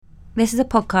This is a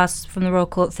podcast from the Royal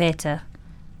Court Theatre.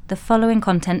 The following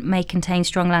content may contain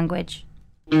strong language.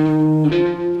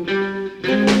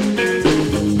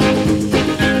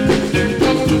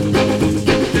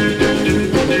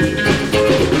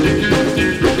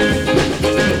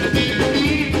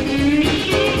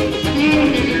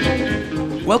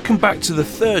 Welcome back to the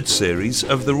third series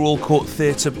of the Royal Court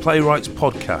Theatre Playwrights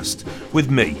podcast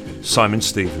with me, Simon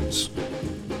Stevens.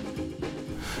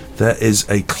 There is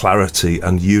a clarity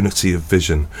and unity of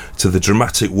vision to the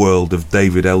dramatic world of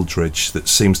David Eldridge that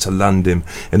seems to land him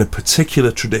in a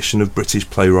particular tradition of British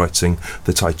playwriting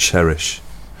that I cherish.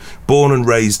 Born and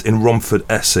raised in Romford,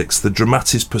 Essex, the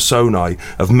dramatis personae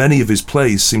of many of his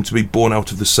plays seem to be born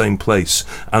out of the same place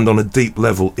and on a deep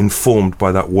level informed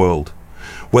by that world.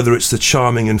 Whether it's the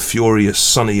charming and furious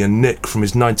Sonny and Nick from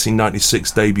his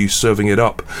 1996 debut Serving It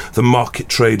Up, the market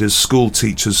traders, school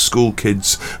teachers, school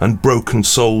kids and broken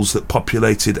souls that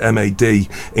populated MAD,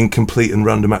 Incomplete and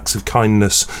Random Acts of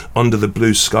Kindness, Under the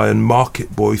Blue Sky and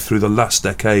Market Boy through the last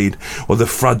decade, or the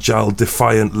fragile,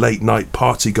 defiant late-night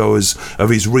partygoers of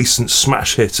his recent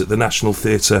smash hit at the National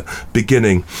Theatre,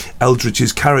 Beginning,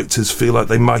 Eldridge's characters feel like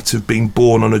they might have been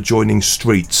born on adjoining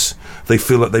streets. They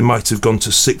feel like they might have gone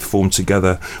to sixth form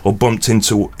together or bumped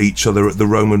into each other at the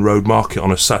Roman Road Market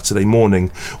on a Saturday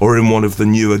morning or in one of the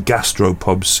newer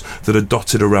gastropubs that are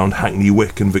dotted around Hackney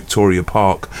Wick and Victoria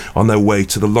Park on their way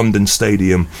to the London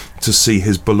Stadium to see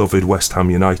his beloved West Ham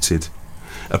United.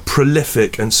 A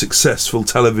prolific and successful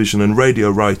television and radio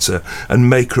writer and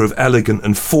maker of elegant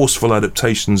and forceful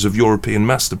adaptations of European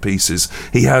masterpieces,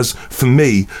 he has, for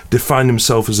me, defined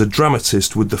himself as a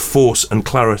dramatist with the force and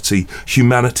clarity,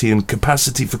 humanity and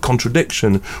capacity for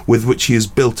contradiction with which he has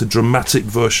built a dramatic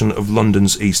version of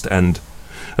London's East End.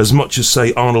 As much as,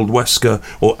 say, Arnold Wesker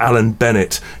or Alan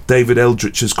Bennett, David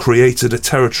Eldridge has created a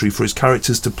territory for his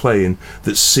characters to play in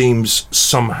that seems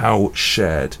somehow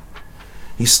shared.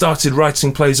 He started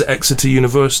writing plays at Exeter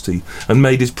University and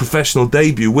made his professional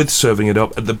debut with Serving It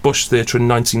Up at the Bush Theatre in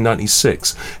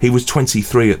 1996. He was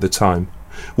 23 at the time.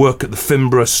 Work at the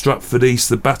Finborough, Stratford East,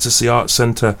 the Battersea Arts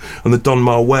Centre and the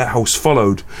Donmar Warehouse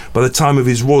followed. By the time of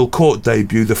his Royal Court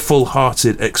debut, the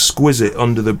full-hearted, exquisite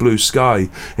Under the Blue Sky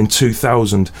in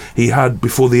 2000, he had,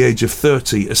 before the age of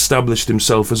 30, established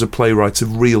himself as a playwright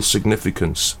of real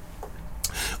significance.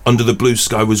 Under the Blue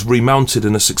Sky was remounted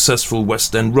in a successful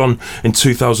West End run in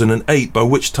 2008, by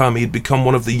which time he had become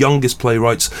one of the youngest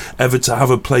playwrights ever to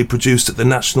have a play produced at the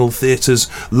National Theatre's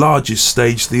largest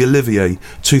stage, the Olivier,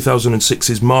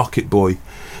 2006's Market Boy.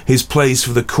 His plays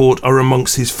for the court are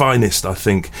amongst his finest, I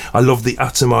think. I love the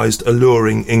atomised,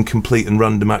 alluring, Incomplete and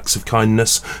Random Acts of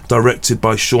Kindness, directed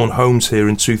by Sean Holmes here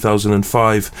in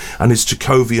 2005, and his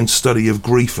Chekhovian study of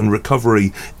grief and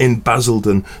recovery in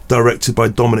Basildon, directed by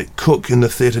Dominic Cook in the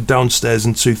theatre downstairs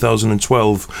in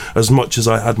 2012, as much as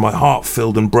I had my heart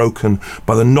filled and broken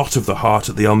by the Knot of the Heart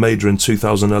at the Almeida in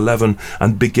 2011,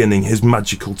 and Beginning, his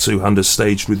magical two-hander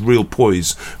staged with real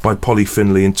poise by Polly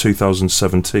Finlay in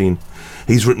 2017.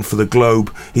 He's written for the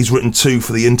Globe, he's written too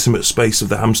for the intimate space of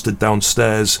the Hampstead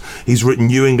downstairs, he's written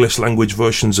new English language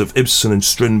versions of Ibsen and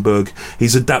Strindberg,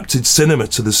 he's adapted cinema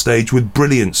to the stage with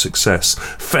brilliant success.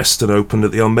 Feston opened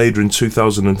at the Almeida in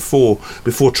 2004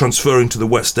 before transferring to the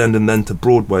West End and then to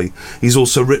Broadway. He's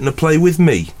also written a play with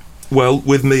me. Well,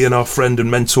 with me and our friend and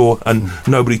mentor, and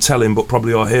nobody tell him, but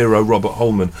probably our hero, Robert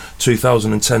Holman,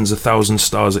 2010's A Thousand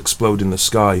Stars Explode in the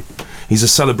Sky. He's a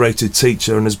celebrated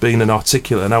teacher and has been an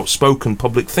articulate and outspoken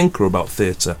public thinker about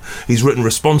theatre. He's written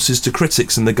responses to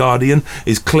critics in The Guardian,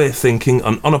 is clear-thinking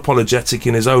and unapologetic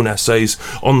in his own essays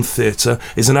on theatre,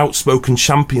 is an outspoken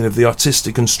champion of the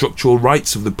artistic and structural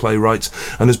rights of the playwright,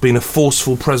 and has been a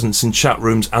forceful presence in chat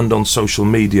rooms and on social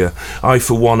media. I,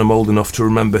 for one, am old enough to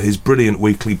remember his brilliant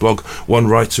weekly blog, One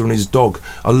Writer and His Dog,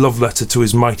 a love letter to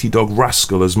his mighty dog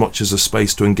Rascal, as much as a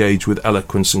space to engage with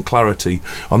eloquence and clarity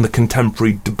on the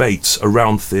contemporary debates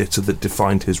around theatre that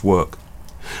defined his work.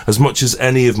 As much as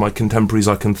any of my contemporaries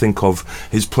I can think of,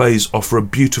 his plays offer a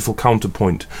beautiful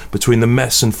counterpoint between the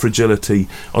mess and fragility,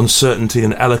 uncertainty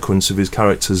and eloquence of his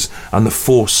characters, and the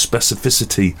force,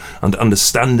 specificity and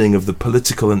understanding of the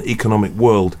political and economic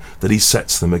world that he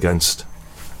sets them against.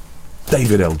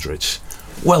 David Eldridge,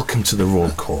 welcome to the Royal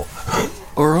Court.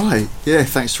 All right. Yeah,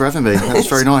 thanks for having me. That's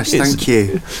very nice. Thank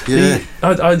you. Yeah.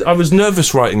 I was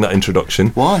nervous writing that introduction.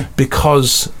 Why?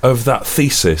 Because of that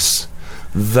thesis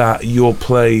that your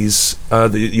plays,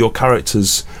 your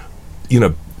characters,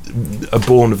 are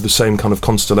born of the same kind of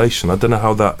constellation. I don't know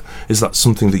how that is. That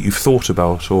something that you've thought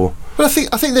about, or? Well, I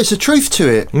think there's a truth to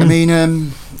it.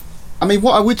 I mean,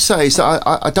 what I would say is that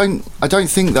I don't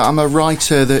think that I'm a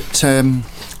writer that's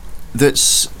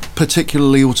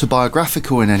particularly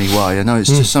autobiographical in any way. I know it's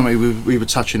just something we were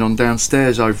touching on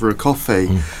downstairs over a coffee,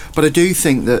 but I do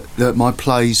think that my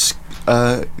plays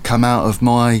come out of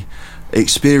my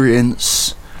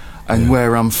experience and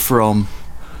where I'm from,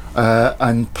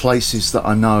 and places that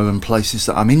I know and places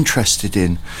that I'm interested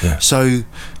in. So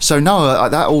no,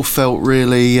 that all felt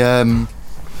really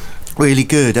really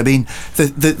good. I mean,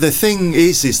 the thing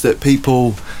is that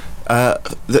people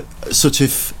that sort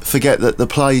of forget that the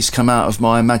plays come out of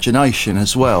my imagination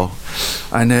as well.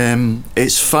 And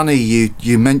it's funny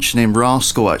you mentioning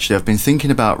Rascal. Actually, I've been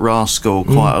thinking about Rascal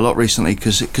quite a lot recently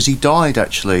because he died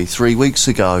actually 3 weeks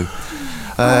ago.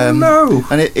 No.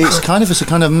 And it's a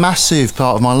kind of massive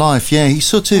part of my life. Yeah,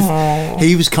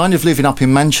 he was kind of living up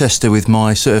in Manchester with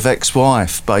my sort of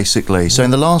ex-wife, basically. So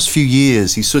in the last few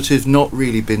years, he's sort of not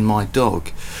really been my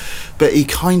dog, but he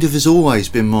kind of has always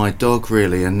been my dog,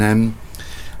 really. And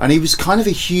he was kind of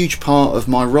a huge part of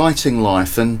my writing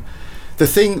life. And the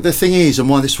thing is, and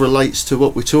why this relates to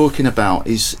what we're talking about,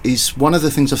 is one of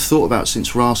the things I've thought about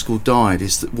since Rascal died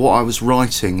is that what I was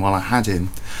writing while I had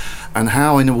him, and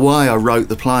how in a way I wrote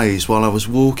the plays while I was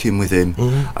walking with him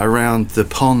around the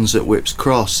ponds at Whipps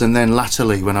Cross, and then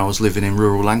latterly when I was living in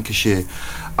rural Lancashire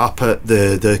up at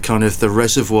the kind of the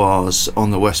reservoirs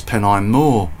on the West Pennine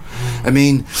Moor. I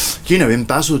mean, you know, in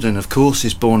Basildon, of course,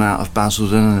 it's born out of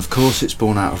Basildon, and of course it's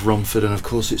born out of Romford, and of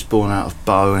course it's born out of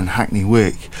Bow and Hackney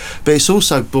Wick, but it's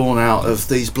also born out of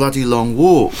these bloody long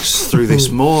walks through this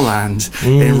moorland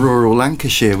in rural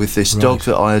Lancashire with this dog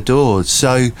that I adored.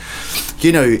 So,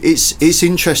 you know, it's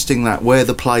interesting that where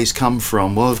the plays come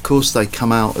from. Well, of course they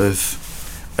come out of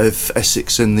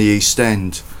Essex and the East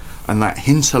End and that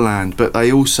hinterland, but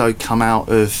they also come out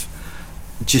of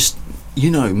just, you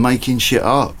know, making shit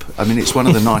up. I mean, it's one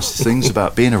of the nicest things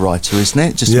about being a writer, isn't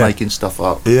it? Just making stuff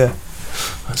up. Yeah,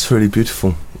 that's really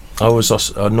beautiful. I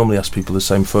normally ask people the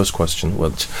same first question,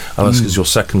 which I'll ask as your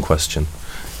second question,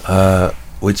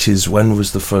 which is, when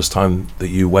was the first time that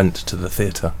you went to the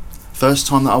theatre? First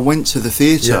time that I went to the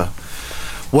theatre?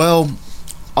 Well,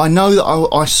 I know that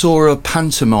I saw a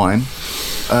pantomime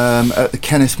at the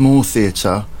Kenneth More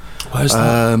Theatre. Where's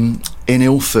that? In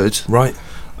Ilford. Right.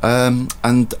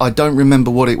 And I don't remember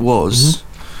what it was,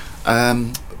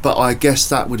 but I guess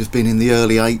that would have been in the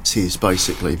early 80s,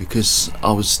 basically, because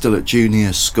I was still at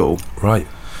junior school. Right.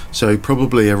 So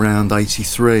probably around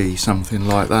 83, something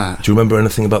like that. Do you remember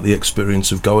anything about the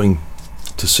experience of going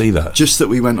to see that? Just that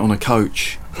we went on a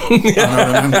coach. And I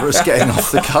remember us getting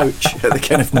off the coach at the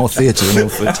Kenneth More Theatre in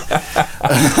Ilford.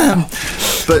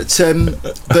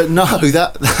 But no,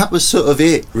 that was sort of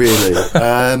it, really.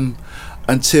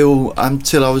 Until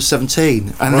I was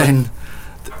 17, and then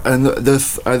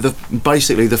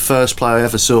basically the first play I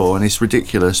ever saw, and it's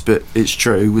ridiculous but it's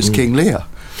true, was King Lear.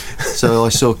 So I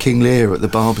saw King Lear at the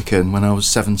Barbican when I was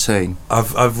 17.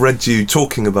 I've read you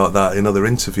talking about that in other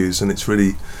interviews, and it's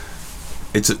really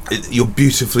you're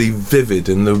beautifully vivid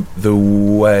in the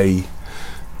way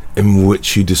in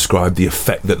which you describe the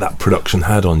effect that production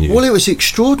had on you. Well, it was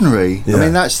extraordinary. I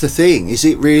mean, that's the thing, is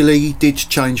it really did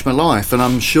change my life, and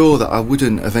I'm sure that I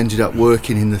wouldn't have ended up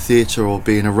working in the theatre or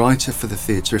being a writer for the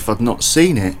theatre if I'd not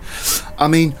seen it. I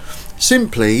mean,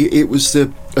 simply, it was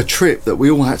a trip that we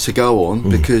all had to go on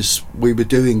because we were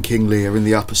doing King Lear in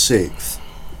the Upper Sixth.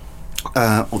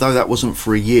 Although that wasn't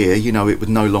for a year, you know, it would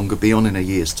no longer be on in a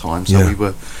year's time, so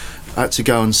we had to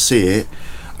go and see it.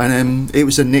 And it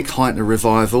was a Nick Heitner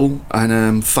revival,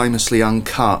 and famously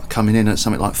uncut, coming in at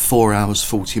something like 4 hours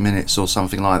 40 minutes or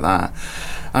something like that.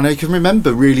 And I can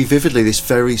remember really vividly this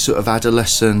very sort of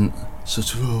adolescent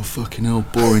sort of, oh fucking hell,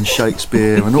 boring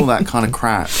Shakespeare and all that kind of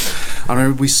crap.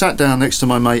 And we sat down next to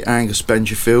my mate Angus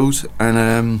Benjerfield,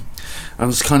 and I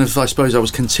was kind of, I suppose I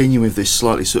was continuing with this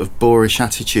slightly sort of boorish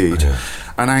attitude.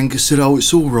 And Angus said, oh,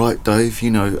 it's all right, Dave,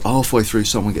 you know, halfway through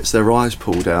someone gets their eyes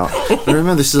pulled out. And I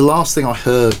remember this is the last thing I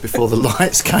heard before the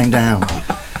lights came down.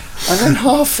 And then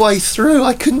halfway through,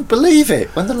 I couldn't believe it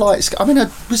when the lights, I mean, I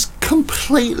was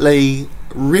completely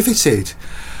riveted.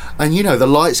 And, you know, the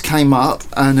lights came up,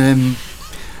 and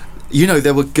you know,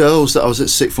 there were girls that I was at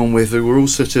sixth form with who were all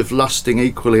sort of lusting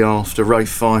equally after Ralph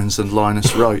Fiennes and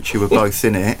Linus Roach, who were both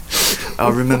in it. I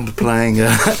remember playing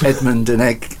Edmund and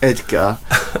Edgar,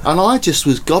 and I just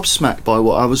was gobsmacked by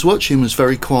what I was watching. Was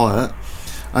very quiet,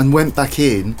 and went back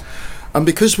in. And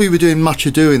because we were doing Much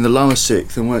Ado in the lower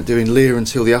sixth and weren't doing Lear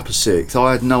until the upper sixth,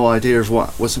 I had no idea of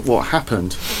what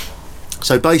happened.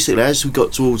 So basically, as we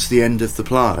got towards the end of the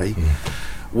play,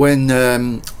 when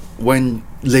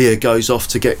Lear goes off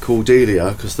to get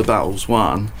Cordelia because the battle's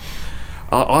won,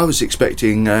 I was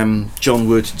expecting John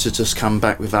Wood to just come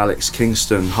back with Alex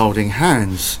Kingston holding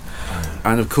hands,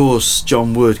 And of course,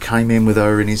 John Wood came in with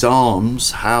her in his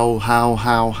arms. How?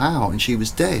 And she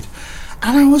was dead.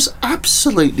 And I was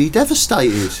absolutely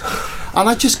devastated. And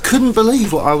I just couldn't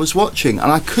believe what I was watching.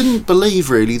 And I couldn't believe,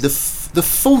 really, the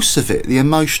force of it, the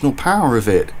emotional power of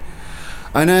it.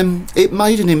 And it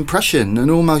made an impression. And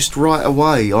almost right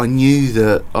away, I knew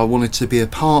that I wanted to be a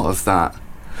part of that.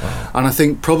 Wow. And I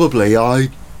think probably I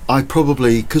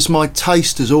probably, because my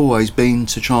taste has always been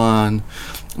to try and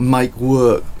make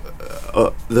work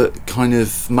that kind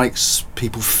of makes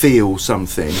people feel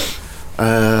something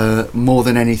more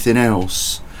than anything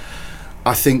else.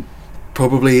 I think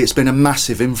probably it's been a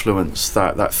massive influence,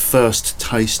 that first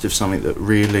taste of something that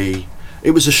really,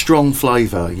 it was a strong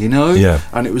flavour, you know. Yeah.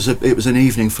 And it was an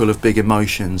evening full of big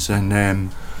emotions,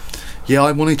 and yeah,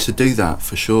 I wanted to do that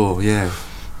for sure. Yeah.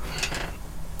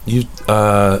 You've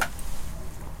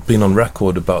been on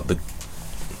record about the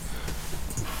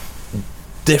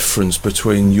difference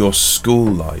between your school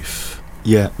life,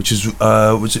 which is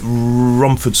was it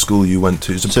Romford School you went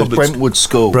to? It's a public Brentwood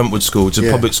School. Brentwood School. It's a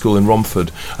public school in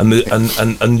Romford, and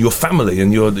and your family,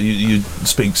 and you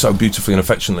speak so beautifully and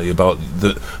affectionately about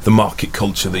the market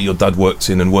culture that your dad worked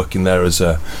in, and working there as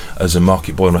a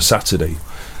market boy on a Saturday.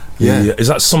 Yeah. Is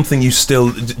that something you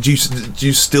still do?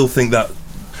 You still think that?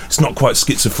 It's not quite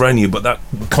schizophrenia, but that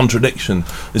contradiction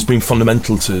has been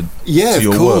fundamental to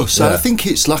your course. work. Yeah. I think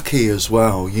it's lucky as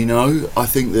well, you know. I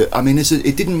think that, I mean,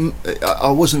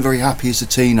 I wasn't very happy as a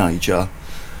teenager,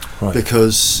 right.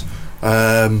 because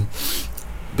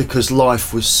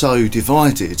life was so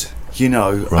divided, you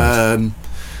know. Right.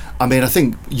 I mean, I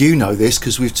think you know this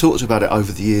because we've talked about it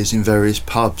over the years in various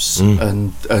pubs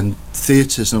and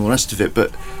theatres and all the rest of it,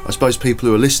 but I suppose people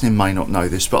who are listening may not know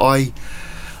this, but I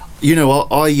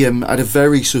had a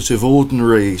very sort of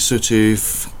ordinary sort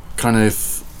of kind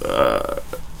of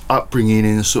upbringing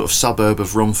in a sort of suburb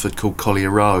of Romford called Collier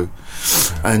Row,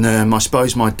 and I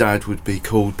suppose my dad would be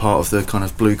called part of the kind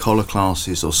of blue collar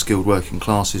classes or skilled working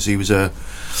classes. He was a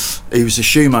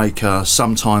shoemaker,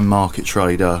 sometime market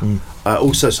trader,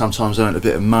 also sometimes earned a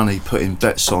bit of money putting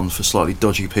bets on for slightly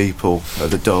dodgy people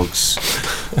at the Dogs.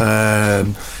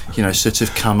 You know, sort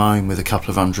of come home with a couple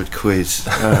of £100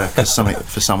 because something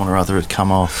for someone or other had come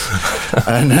off,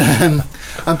 and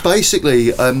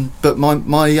basically, but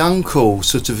my uncle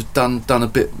sort of done a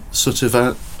bit,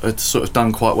 had sort of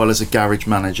done quite well as a garage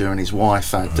manager, and his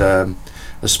wife had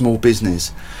a small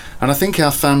business. And I think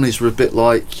our families were a bit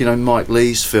like, you know, Mike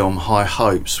Leigh's film High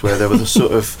Hopes, where there were the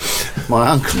sort of my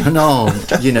uncle and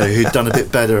aunt, you know, who'd done a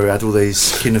bit better, who had all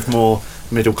these kind of more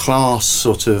middle class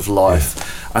sort of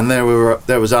life, and there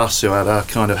was us who had a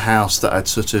kind of house that had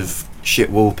sort of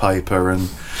shit wallpaper, and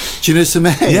do you know what I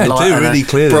mean? Yeah, like, really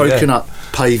clearly. Broken up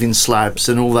paving slabs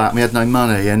and all that. And we had no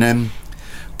money, and then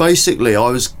basically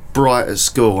I was bright at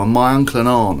school, and my uncle and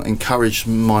aunt encouraged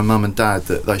my mum and dad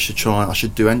that I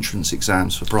should do entrance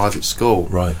exams for private school.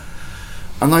 Right.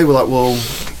 And they were like, well,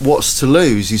 what's to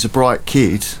lose? He's a bright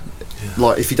kid. Yeah.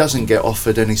 Like, if he doesn't get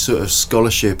offered any sort of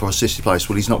scholarship or assisted place,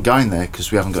 well, he's not going there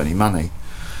because we haven't got any money.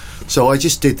 So I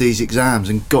just did these exams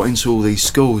and got into all these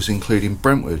schools, including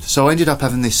Brentwood. So I ended up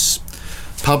having this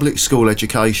public school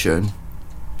education,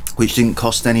 which didn't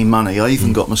cost any money. I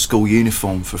even got my school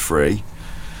uniform for free.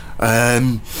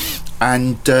 And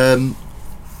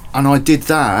I did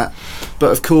that,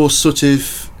 but of course, sort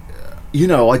of, you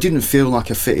know, I didn't feel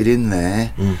like I fitted in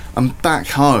there. And back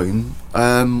home,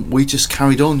 we just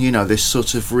carried on, you know, this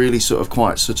sort of really sort of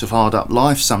quite sort of hard up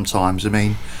life sometimes. I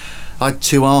mean, I had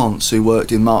two aunts who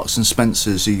worked in Marks and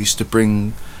Spencer's who used to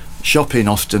bring shopping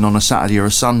often on a Saturday or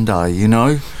a Sunday, you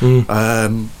know.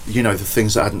 You know, the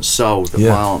things that hadn't sold that my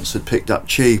aunts had picked up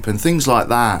cheap and things like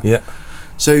that. Yeah.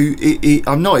 So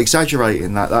I'm not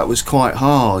exaggerating that was quite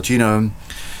hard, you know.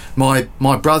 My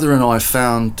brother and I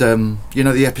found, you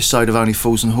know, the episode of Only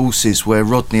Fools and Horses where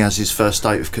Rodney has his first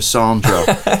date with Cassandra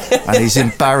and he's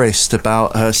embarrassed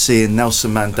about her seeing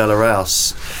Nelson Mandela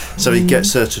House, so he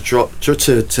gets her to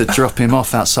drop him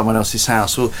off at someone else's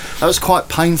house. Well, that was quite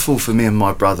painful for me and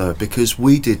my brother because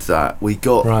we did that.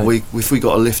 If we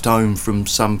got a lift home from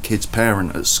some kid's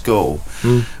parent at school,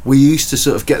 we used to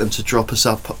sort of get them to drop us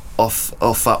off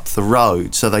up the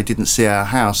road so they didn't see our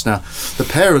house. Now, the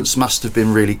parents must have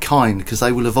been really kind because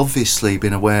they will have obviously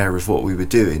been aware of what we were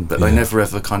doing, but they never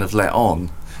ever kind of let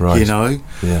on, you know.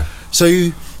 Yeah.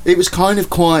 So it was kind of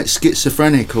quite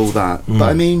schizophrenic, all that. But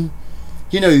I mean,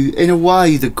 you know, in a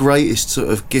way, the greatest sort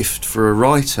of gift for a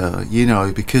writer, you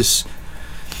know, because,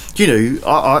 you know,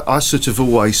 I sort of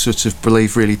always sort of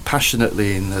believe really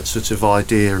passionately in that sort of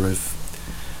idea of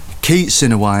Keats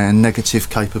in a way, and negative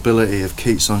capability of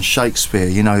Keats on Shakespeare.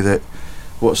 You know, that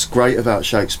what's great about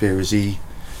Shakespeare is he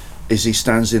is he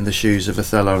stands in the shoes of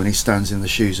Othello and he stands in the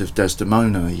shoes of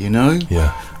Desdemona, you know?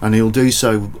 Yeah. And he'll do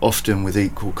so often with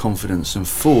equal confidence and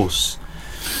force.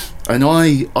 And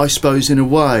I suppose in a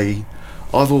way,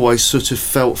 I've always sort of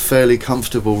felt fairly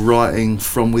comfortable writing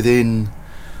from within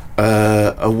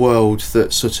a world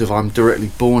that sort of I'm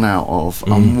directly born out of,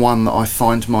 and one that I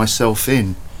find myself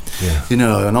in. Yeah. You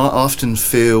know, and I often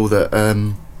feel that,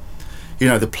 you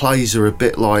know, the plays are a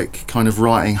bit like kind of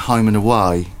writing home and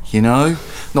away, you know?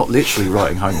 Not literally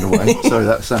writing home and away. Sorry,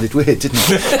 that sounded weird, didn't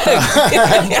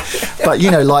it? But,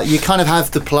 you know, like you kind of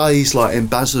have the plays like in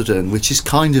Basildon, which is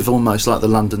kind of almost like the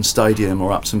London Stadium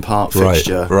or Upton Park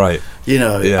fixture. Right. You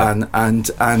know, and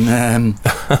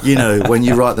you know, when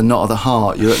you write The Knot of the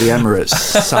Heart, you're at the Emirates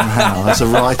somehow as a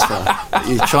writer.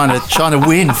 You're trying to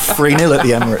win 3-0 at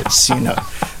the Emirates, you know.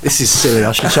 This is silly,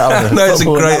 I should shut up. No, it's a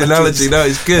great analogy. No,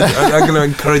 it's good. I'm going to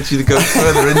encourage you to go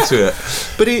further into it.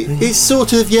 But it's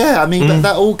sort of, yeah, I mean,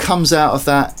 that all comes out of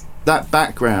that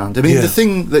background. I mean, the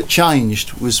thing that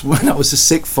changed was when I was a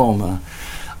sixth former,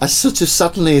 I sort of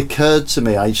suddenly occurred to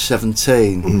me, age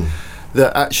 17,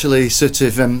 that actually sort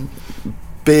of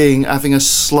having a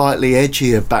slightly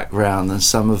edgier background than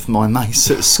some of my mates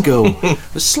at school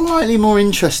was slightly more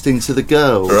interesting to the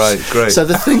girls. Right, great. So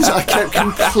the things I kept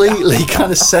completely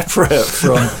kind of separate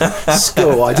from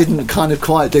school, I didn't kind of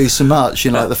quite do so much,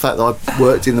 you know, like the fact that I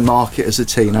worked in the market as a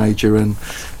teenager and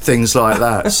things like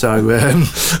that. So,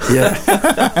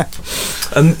 yeah.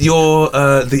 And your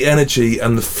the energy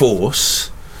and the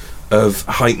force of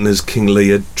Hytner's King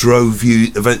Lear drove you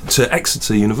to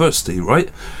Exeter University, right?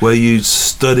 Where you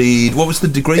studied, what was the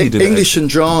degree you did? English and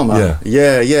drama.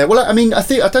 Yeah. Well, I mean, I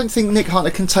don't think Nick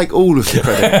Hytner can take all of the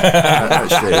credit.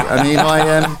 Actually, I mean, I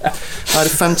had a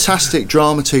fantastic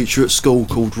drama teacher at school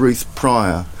called Ruth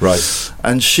Pryor. Right.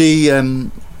 And she,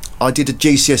 I did a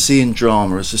GCSE in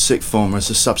drama as a sixth former as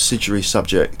a subsidiary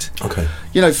subject. Okay.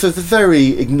 You know, for the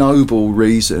very ignoble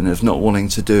reason of not wanting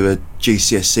to do a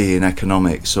GCSE in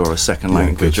economics or a second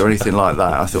language or anything like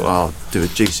that. I thought, I'll do a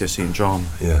GCSE in drama.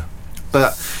 Yeah.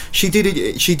 But she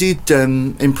did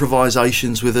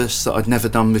improvisations with us that I'd never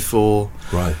done before.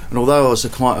 Right. And although I was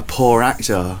quite a poor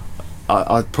actor,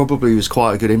 I probably was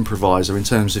quite a good improviser in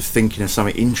terms of thinking of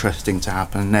something interesting to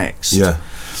happen next. Yeah.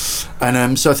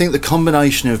 And so I think the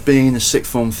combination of being in a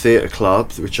sixth form theatre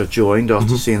club, which I joined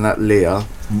after seeing that Lear,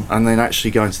 and then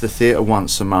actually going to the theatre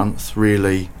once a month,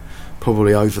 really,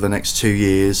 probably over the next 2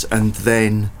 years, and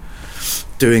then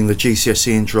doing the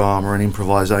GCSE in drama and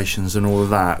improvisations and all of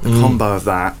that, the combo of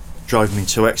that drove me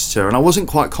to Exeter. And I wasn't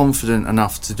quite confident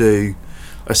enough to do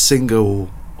a single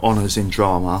honours in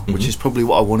drama, which is probably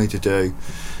what I wanted to do.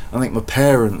 I think my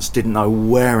parents didn't know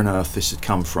where on earth this had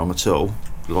come from at all.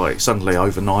 Like, suddenly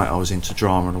overnight I was into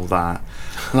drama and all that,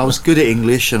 and I was good at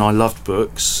English and I loved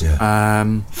books.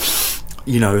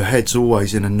 You know, head's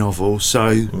always in a novel,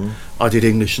 so I did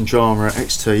English and drama at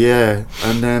Exeter.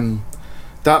 And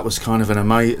that was kind of an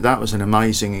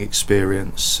amazing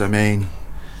experience. I mean,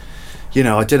 you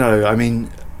know, I don't know, I mean,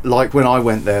 like when I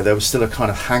went there was still a kind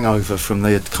of hangover from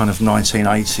the kind of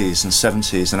 1980s and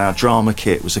 70s, and our drama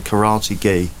kit was a karate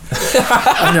gi.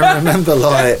 And I remember,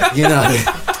 like, you know,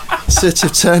 sort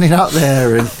of turning up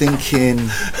there and thinking,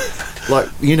 like,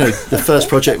 you know, the first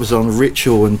project was on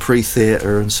ritual and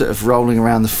pre-theatre and sort of rolling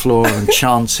around the floor and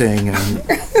chanting and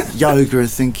yoga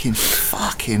and thinking,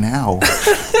 fucking hell,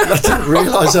 I didn't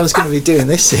realise I was going to be doing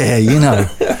this here, you know.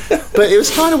 But it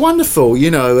was kind of wonderful, you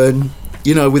know. And,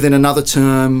 you know, within another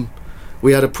term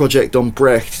we had a project on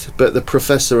Brecht, but the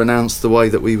professor announced the way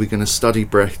that we were going to study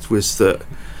Brecht was that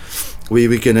we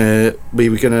were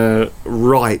gonna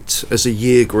write as a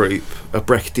year group a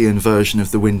Brechtian version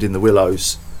of The Wind in the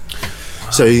Willows.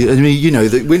 So, I mean, you know,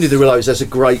 The Wind in the Willows has a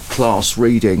great class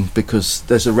reading because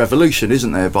there's a revolution,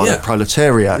 isn't there, by the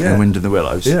proletariat in Wind in the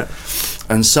Willows. Yeah.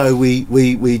 And so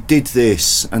we did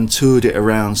this and toured it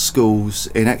around schools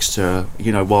in Exeter,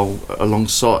 you know, while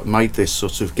alongside made this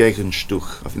sort of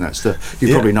Gegenstück. I think that's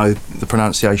you probably know the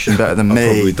pronunciation better than me.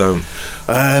 I probably don't.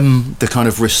 The kind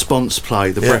of response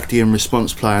play, the Brechtian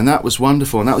response play, and that was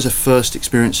wonderful. And that was a first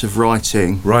experience of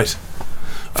writing. Right.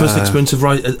 First experience of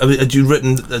writing. I mean, had you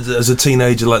written as a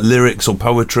teenager like lyrics or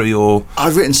poetry or?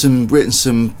 I've written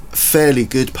some fairly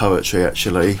good poetry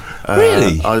actually.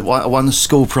 Really? I won the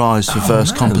school prize for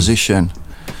verse composition.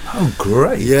 Oh,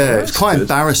 great! Yeah, it's quite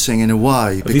embarrassing in a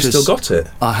way. Have you still got it?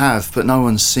 I have, but no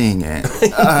one's seeing it.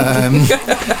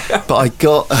 But I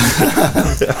got.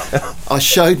 I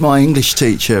showed my English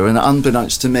teacher, and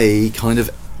unbeknownst to me, kind of.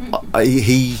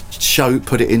 He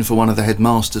put it in for one of the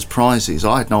headmaster's prizes.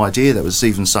 I had no idea there was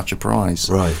even such a prize.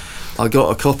 Right. I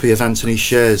got a copy of Anthony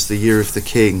Scher's The Year of the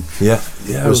King. Yeah,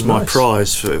 it was my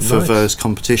prize for verse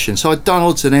competition. So I'd done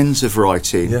odds and ends of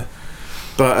writing. Yeah.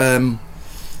 But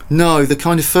no, the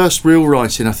kind of first real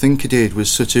writing I think I did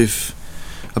was sort of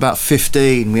about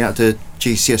 15. We had a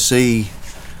GCSE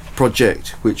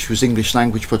project, which was English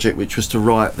language project, which was to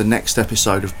write the next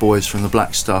episode of Boys from the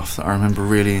Black Stuff that I remember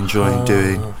really enjoying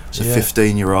doing as a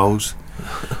 15-year-old,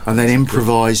 and then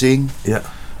improvising. Yeah.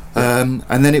 And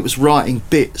then it was writing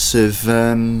bits of,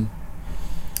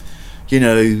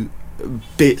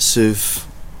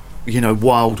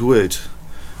 Wildwood.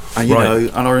 And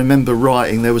and I remember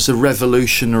writing, there was a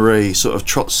revolutionary sort of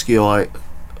Trotskyite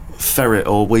ferret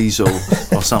or weasel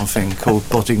or something called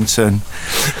Boddington,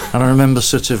 and I remember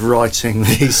sort of writing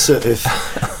these sort of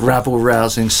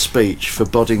rabble-rousing speech for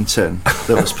Boddington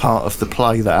that was part of the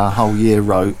play that our whole year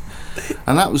wrote.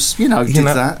 And that was, when I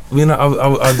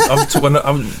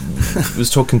was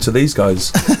talking to these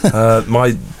guys,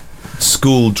 my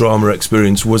school drama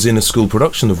experience was in a school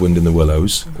production of Wind in the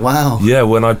Willows. Wow. Yeah,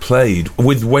 when I played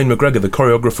with Wayne McGregor, the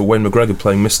choreographer Wayne McGregor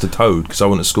playing Mr. Toad, because I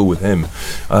went to school with him.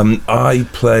 I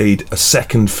played a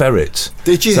second ferret.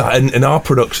 Did you? So in our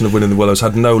production of Wind in the Willows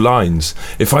had no lines.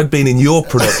 If I'd been in your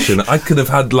production, I could have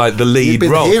had like the lead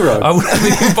role. The hero. I would have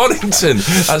been Boddington.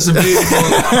 That's a beautiful.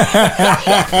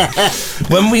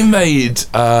 When we made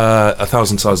A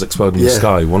Thousand Stars Explode in the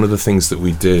Sky, one of the things that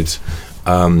we did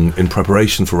in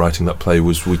preparation for writing that play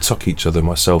was we took each other,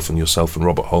 myself and yourself and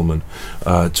Robert Holman,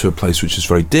 to a place which is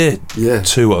very dear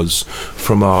to us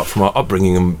from our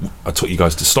upbringing, and I took you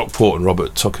guys to Stockport and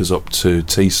Robert took us up to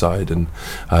Teesside, and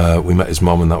we met his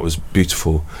mum, and that was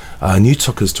beautiful, and you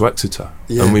took us to Exeter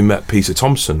and we met Peter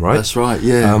Thompson, right? That's right,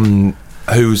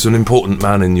 who's an important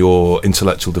man in your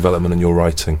intellectual development and your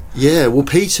writing. Yeah, well,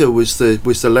 Peter was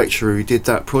the lecturer who did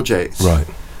that project. Right.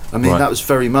 I mean, that was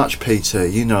very much Peter,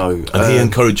 And he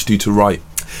encouraged you to write.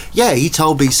 Yeah, he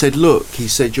told me, he said,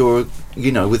 you're,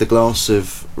 with a glass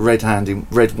of red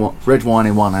wine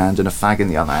in one hand and a fag in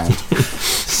the other hand,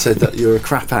 said that you're a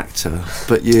crap actor,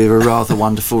 but you're a rather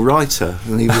wonderful writer.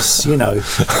 And he was,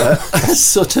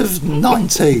 sort of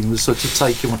 19, was sort of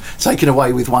taken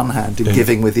away with one hand and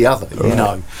giving with the other,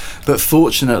 But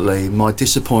fortunately, my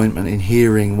disappointment in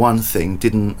hearing one thing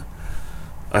didn't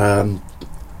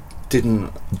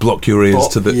block your ears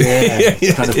to the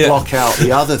block out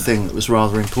the other thing that was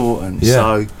rather important.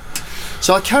 So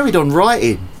I carried on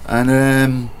writing, and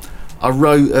I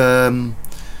wrote and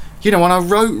I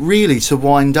wrote really to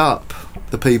wind up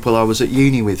the people I was at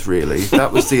uni with. Really,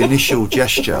 that was the initial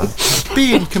gesture,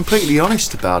 being completely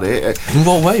honest about it. In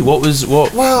what way? What?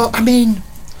 Well, I mean,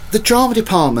 the drama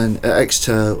department at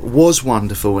Exeter was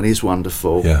wonderful and is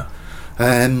wonderful.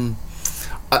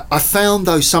 I found,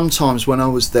 though, sometimes when I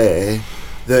was there,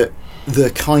 that the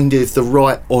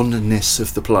right onness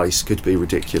of the place could be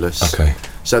ridiculous. Okay.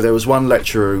 So there was one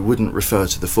lecturer who wouldn't refer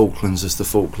to the Falklands as the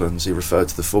Falklands. He referred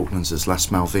to the Falklands as Las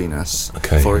Malvinas,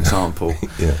 for example.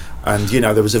 And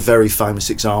there was a very famous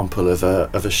example of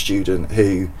a student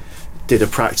who did a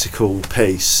practical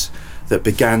piece that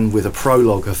began with a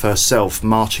prologue of herself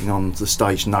marching on the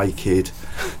stage naked,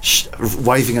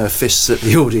 waving her fists at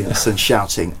the audience and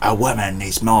shouting, "A woman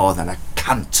is more than a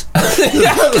cunt."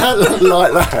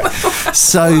 Like that.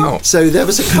 So there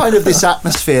was a kind of this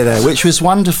atmosphere there, which was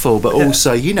wonderful, but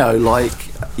also,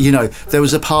 there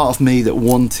was a part of me that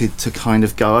wanted to kind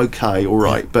of go, okay, all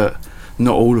right, but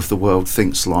not all of the world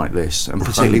thinks like this, and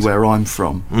particularly where I'm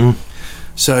from.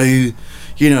 So,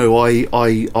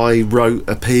 I wrote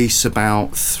a piece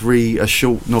about a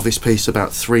short novice piece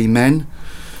about three men,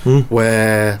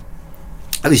 where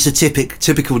it's a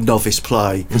typical novice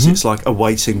play, because it's like a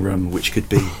waiting room, which could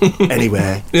be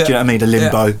anywhere. Do you know what I mean? A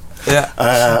limbo.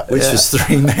 Which was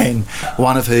three men,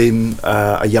 one of whom,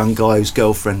 a young guy whose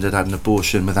girlfriend had an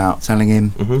abortion without telling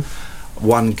him.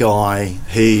 One guy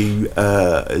who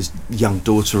his young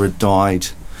daughter had died,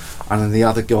 and then the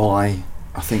other guy,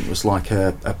 I think, was like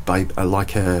a babe,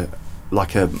 like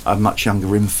a much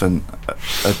younger infant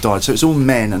had died. So it's all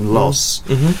men and loss.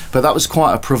 But that was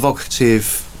quite a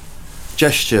provocative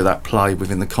gesture, that play,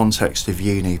 within the context of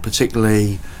uni,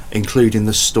 particularly including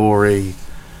the story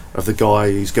of the guy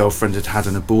whose girlfriend had had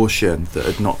an abortion that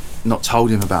had not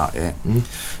told him about it.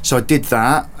 So I did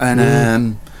that,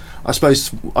 and I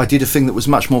suppose I did a thing that was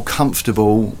much more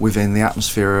comfortable within the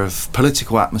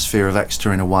political atmosphere of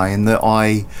Exeter, in a way, in that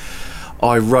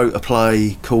I wrote a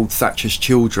play called Thatcher's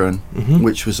Children,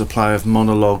 which was a play of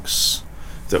monologues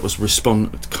that was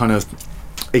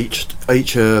each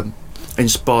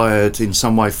inspired in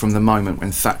some way from the moment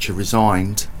when Thatcher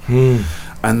resigned.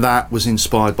 And that was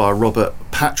inspired by a Robert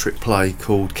Patrick play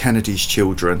called Kennedy's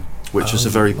Children. which was a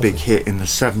very big hit in the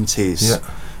 70s. Yeah.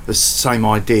 The same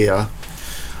idea.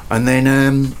 And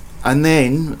then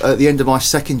at the end of my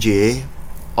second year,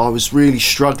 I was really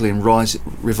struggling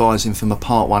revising for my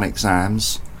Part 1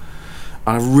 exams,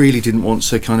 and I really didn't want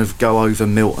to kind of go over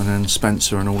Milton and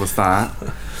Spencer and all of that.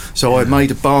 So I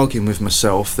made a bargain with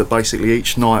myself that basically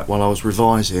each night while I was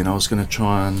revising, I was going to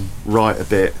try and write a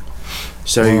bit.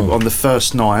 So on the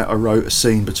first night, I wrote a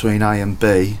scene between A and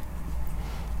B,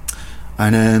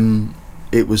 and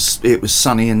it was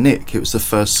Sonny and Nick. It was the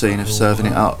first scene of Serving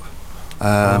It Up.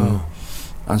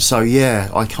 And so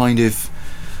I kind of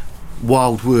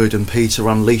Wildwood and Peter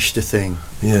unleashed a thing,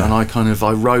 and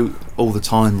I wrote all the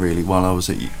time really while I was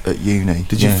at uni.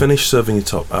 Did you finish Serving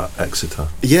It Up at Exeter?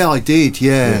 Yeah, I did.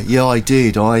 Yeah, I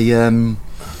did. I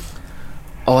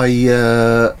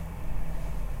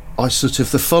sort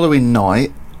of the following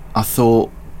night, I thought,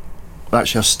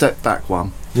 actually, I stepped back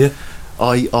one. Yeah.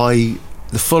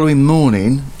 The following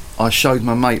morning, I showed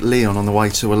my mate Leon on the way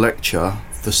to a lecture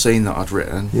the scene that I'd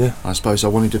written. Yeah. I suppose I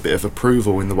wanted a bit of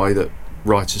approval in the way that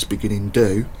writers beginning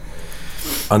do.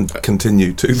 And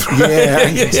continue to.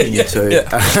 Continue to.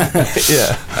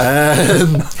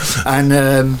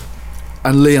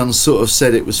 And Leon sort of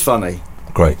said it was funny.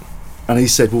 Great. And he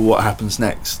said, well, what happens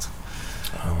next?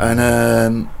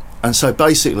 And so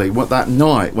basically, that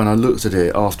night when I looked at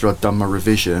it after I'd done my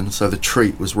revision, so the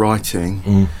treat was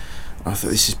writing, I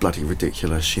thought, this is bloody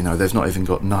ridiculous, they've not even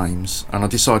got names. And I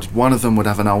decided one of them would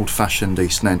have an old-fashioned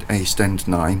East End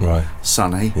name, right.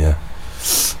 Sonny. Yeah.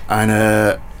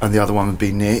 And the other one would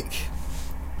be Nick.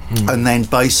 And then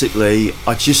basically,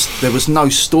 there was no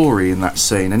story in that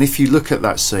scene. And if you look at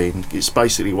that scene, it's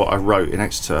basically what I wrote in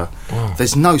Exeter. Wow.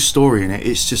 There's no story in it.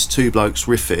 It's just two blokes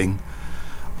riffing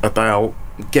about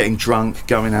getting drunk,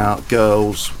 going out,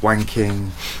 girls, wanking.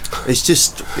 It's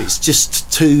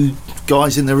just two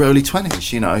guys in their early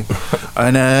 20s,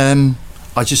 And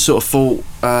I just sort of thought,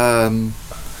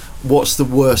 what's the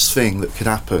worst thing that could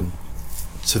happen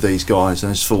to these guys? And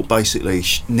I just thought, basically,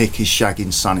 Nick is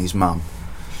shagging Sonny's mum,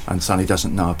 and Sonny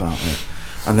doesn't know about it.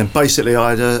 And then basically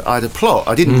I had a plot.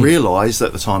 I didn't realise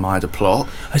at the time I had a plot,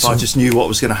 but I just knew what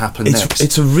was going to happen next.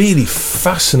 It's a really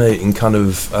fascinating kind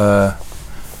of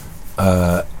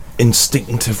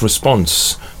instinctive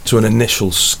response to an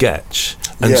initial sketch,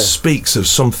 and speaks of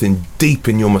something deep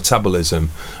in your metabolism,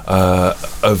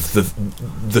 of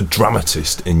the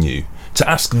dramatist in you. To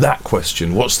ask that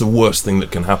question, what's the worst thing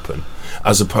that can happen,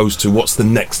 as opposed to what's the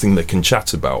next thing they can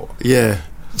chat about. Yeah.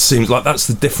 Seems like that's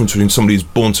the difference between somebody who's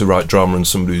born to write drama and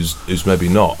somebody who's maybe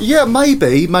not. Yeah,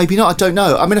 maybe not. I don't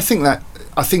know. I mean, I think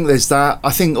there's that.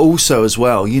 I think also as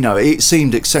well, it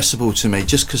seemed accessible to me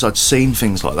just because I'd seen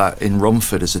things like that in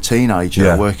Romford as a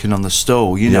teenager, working on the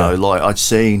stall. Like I'd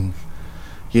seen,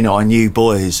 I knew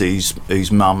boys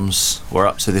whose mums were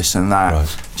up to this and that.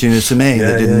 Right. Do you know what I mean?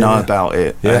 They didn't know about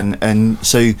it, and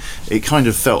so it kind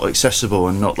of felt accessible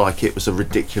and not like it was a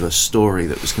ridiculous story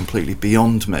that was completely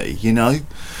beyond me.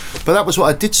 But that was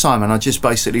what I did, Simon. I just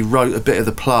basically wrote a bit of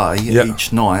the play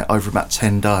each night over about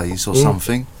 10 days or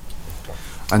something.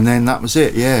 And then that was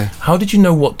it, How did you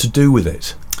know what to do with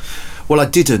it? Well, I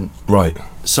didn't. Right.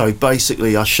 So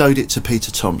basically, I showed it to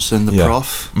Peter Thompson, the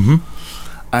prof. Mm-hmm.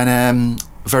 And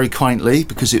very quaintly,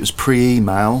 because it was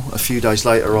pre-email, a few days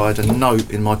later I had a note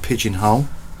in my pigeonhole,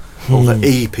 or the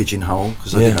e-pigeonhole,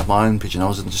 because I didn't have my own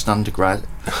pigeonholes, I was just undergrad.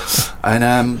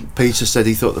 And Peter said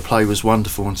he thought the play was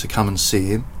wonderful and to come and see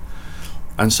him.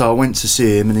 And so I went to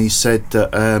see him, and he said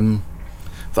that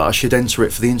I should enter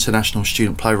it for the International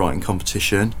Student Playwriting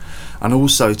Competition, and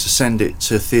also to send it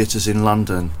to theatres in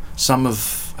London, some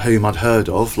of whom I'd heard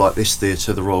of, like this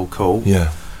theatre, the Royal Court,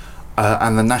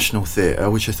 and the National Theatre,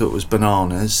 which I thought was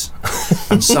bananas,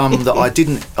 and some that I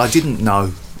didn't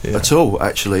know at all,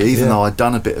 actually, even though I'd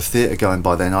done a bit of theatre going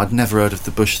by then. I'd never heard of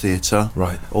the Bush Theatre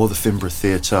or the Finborough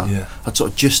Theatre. I'd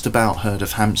sort of just about heard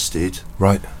of Hampstead.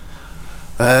 Right.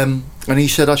 And he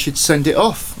said I should send it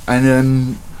off,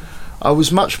 and I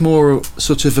was much more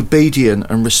sort of obedient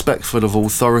and respectful of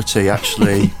authority,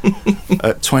 actually,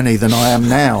 at 20 than I am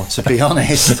now, to be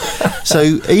honest.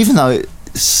 So even though it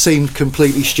seemed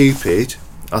completely stupid,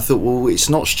 I thought, well, it's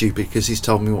not stupid because he's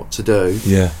told me what to do.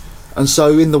 Yeah. And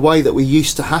so in the way that we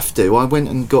used to have to, I went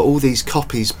and got all these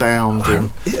copies bound and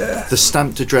the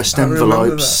stamped addressed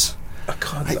envelopes.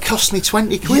 It cost me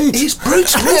 20 quid. It's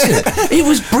brutal, isn't it? It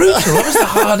was brutal. What was the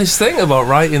hardest thing about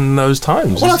writing in those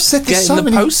times? Well, I've said this so many...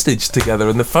 Getting the postage together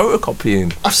and the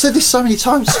photocopying. I've said this so many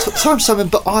times, Simon,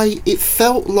 but it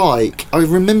felt like... I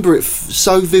remember it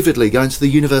so vividly, going to the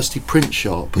university print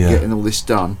shop and getting all this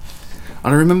done.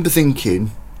 And I remember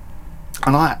thinking...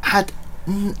 And I had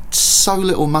so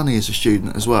little money as a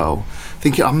student as well,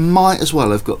 thinking I might as well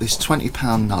have got this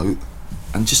 £20 note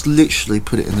and just literally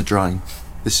put it in the drain.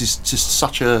 This is just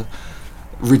such a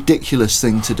ridiculous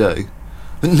thing to do.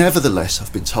 But nevertheless,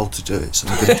 I've been told to do it, so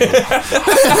I'm going to do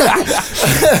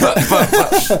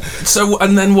it. So,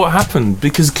 and then what happened?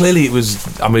 Because clearly it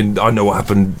was, I mean, I know what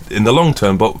happened in the long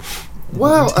term, but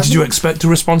did you expect a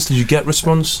response? Did you get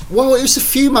response? Well, it was a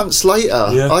few months later.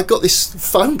 I got this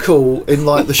phone call in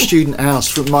like the student house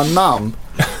from my mum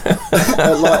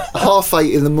at like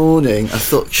 8:30 in the morning. I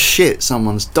thought, shit,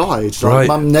 someone's died. Like,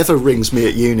 Mum never rings me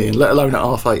at uni, and let alone at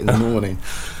 8:30 in the morning.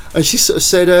 And she sort of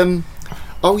said,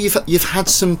 "Oh, you've had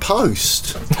some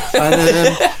post,"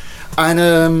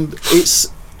 and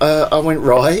it's. I went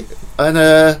right,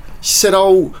 and she said,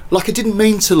 "Oh, like I didn't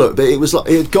mean to look, but it was like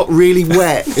it got really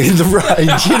wet in the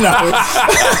rain, you know."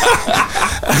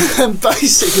 And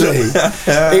basically,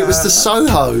 it was the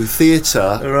Soho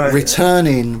Theatre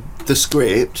returning the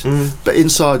script, but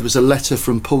inside was a letter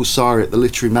from Paul Syriot, the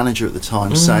literary manager at the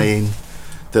time, saying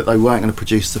that they weren't going to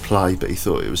produce the play, but he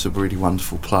thought it was a really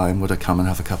wonderful play and would I come and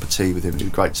have a cup of tea with him. It would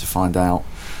be great to find out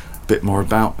a bit more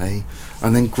about me.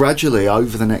 And then gradually,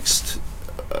 over the next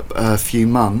few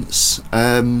months,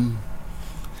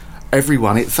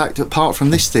 everyone, in fact, apart from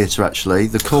this theatre actually,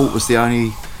 the Court was the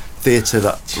only theatre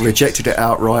that rejected it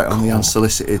outright on the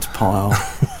unsolicited pile.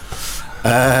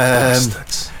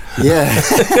 Yeah.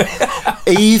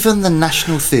 Even the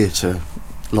National Theatre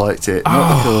liked it,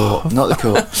 not the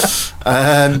Court.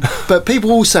 But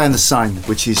people all saying the same,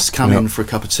 which is come in for a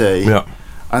cup of tea.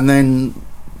 And then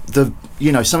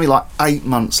something like 8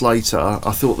 months later,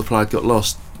 I thought the play had got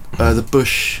lost. The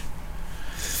Bush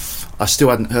I still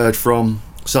hadn't heard from,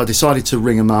 so I decided to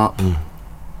ring them up.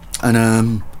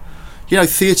 And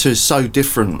theatre is so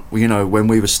different, when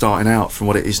we were starting out from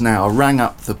what it is now. I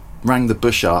rang the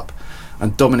Bush up,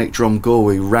 and Dominic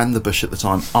Dromgoole, who ran the Bush at the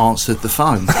time, answered the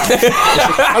phone.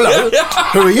 Hello,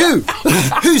 who are you?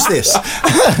 Who's this?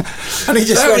 And he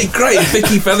just that'd be great if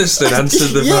Vicky Featherstone answered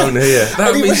the phone here.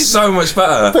 That would be so much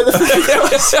better. But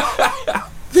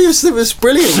it was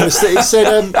brilliant. He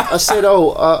said, I said,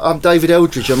 I'm David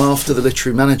Eldridge, I'm after the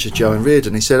literary manager, Joan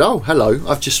Reardon. He said, oh, hello,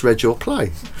 I've just read your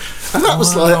play. And that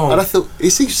was like, and I thought,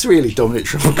 is he really Dominic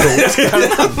Dromgoole?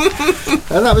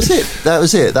 And that was it.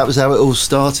 That was how it all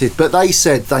started. But they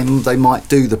said they might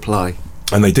do the play.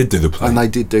 And they did do the play. And they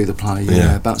did do the play,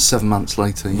 about 7 months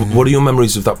later. Yeah. What are your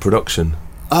memories of that production?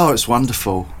 Oh, it's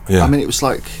wonderful. Yeah. I mean, it was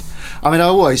like... I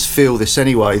always feel this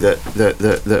anyway, that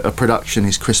a production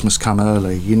is Christmas come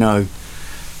early.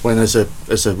 When as a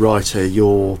writer,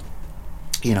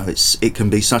 it can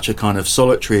be such a kind of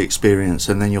solitary experience,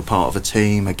 and then you're part of a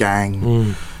team, a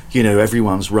gang.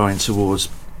 Everyone's rowing towards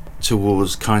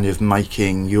kind of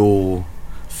making your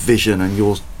vision and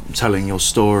your telling your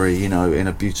story, in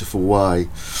a beautiful way.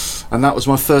 And that was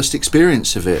my first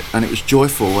experience of it, and it was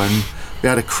joyful. And we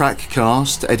had a crack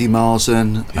cast. Eddie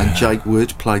Marzen and Jake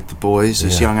Wood played the boys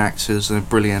as young actors, and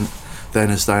brilliant then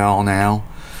as they are now.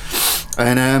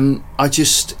 And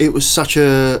it was such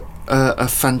a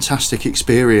fantastic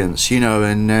experience,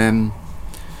 and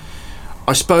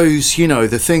I suppose,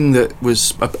 the thing that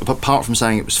was, apart from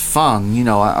saying it was fun,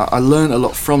 I learned a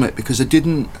lot from it, because I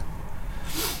didn't,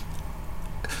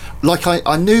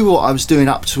 I knew what I was doing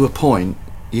up to a point,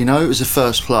 it was a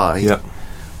first play. Yeah.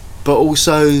 But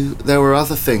also there were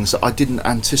other things that I didn't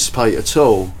anticipate at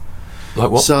all. Like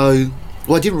what? So,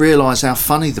 I didn't realise how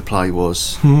funny the play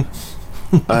was. Even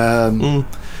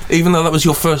though that was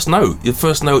your first note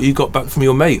you got back from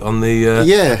your mate on the on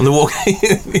the walk.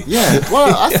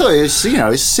 Well, I thought it was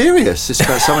it's serious. It's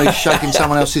about somebody shaking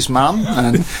someone else's mum,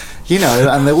 and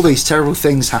and all these terrible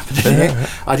things happening.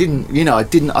 I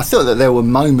thought that there were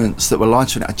moments that were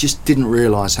lighter in it. I just didn't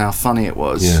realise how funny it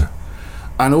was. Yeah.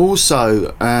 And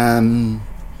also,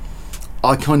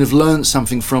 I kind of learnt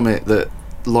something from it that,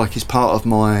 is part of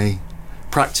my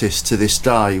practice to this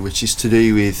day, which is to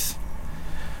do with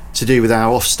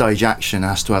our offstage action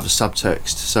has to have a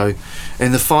subtext. So,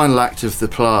 in the final act of the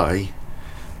play,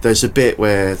 there's a bit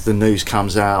where the news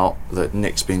comes out that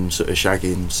Nick's been sort of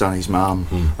shagging Sonny's mum,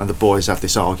 and the boys have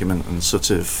this argument and sort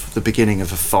of the beginning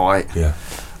of a fight. Yeah.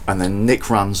 And then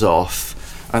Nick runs off,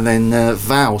 and then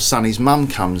Val, Sonny's mum,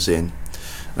 comes in.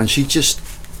 And she just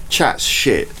chats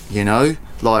shit,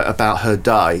 about her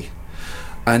day.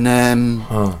 And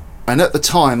at the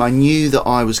time, I knew that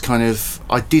I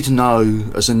did know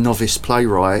as a novice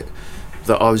playwright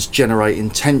that I was generating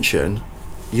tension,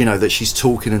 that she's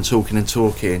talking and talking and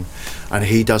talking, and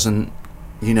he doesn't,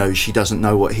 she doesn't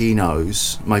know what he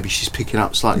knows. Maybe she's picking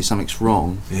up slightly something's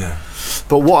wrong. Yeah.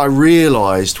 But what I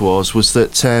realised was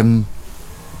that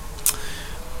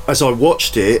as I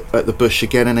watched it at the Bush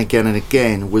again and again and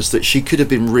again, was that she could have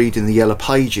been reading the Yellow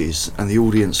Pages and the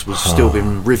audience was still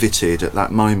being riveted at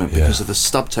that moment because of the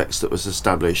subtext that was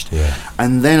established.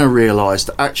 And then I realised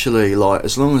that actually, like,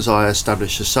 as long as I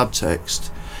establish a subtext,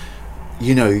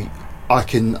 you know, I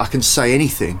can say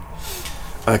anything.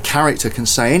 A character can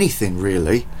say anything,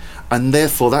 really. And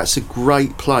therefore that's a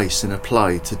great place in a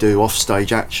play to do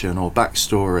offstage action or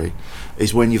backstory,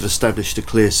 is when you've established a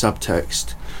clear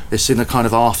subtext. It's in a kind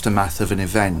of aftermath of an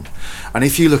event. And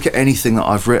if you look at anything that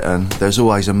I've written, there's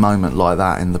always a moment like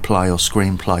that in the play or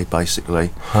screenplay, basically.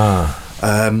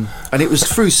 And it was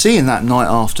through seeing that night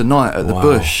after night at the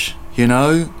Bush, you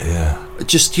know?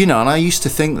 Just, you know, and I used to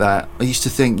think,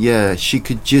 yeah, she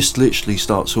could just literally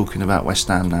start talking about West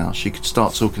Ham now. She could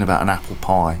start talking about an apple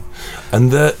pie.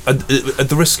 And at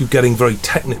the risk of getting very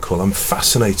technical, I'm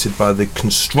fascinated by the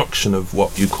construction of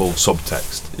what you call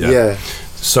subtext.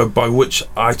 So by which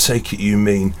I take it you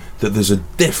mean that there's a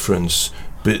difference,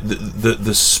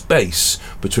 the space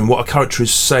between what a character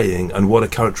is saying and what a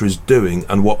character is doing,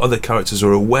 and what other characters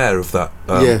are aware of that,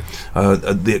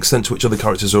 the extent to which other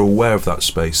characters are aware of that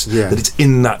space, that it's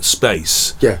in that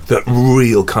space that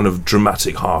real kind of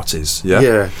dramatic heart is.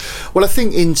 Well, I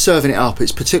think in Serving It Up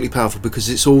it's particularly powerful because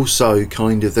it's also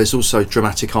kind of, there's also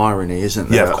dramatic irony, isn't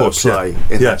there? Of course, play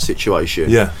in that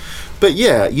situation. But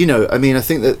you know, I mean, I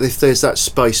think that if there's that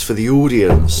space for the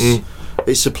audience,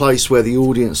 it's a place where the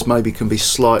audience maybe can be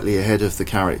slightly ahead of the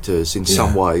characters in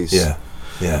some ways.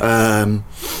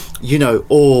 You know,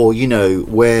 or, you know,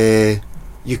 where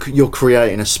you're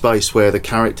creating a space where the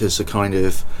characters are kind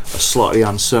of slightly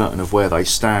uncertain of where they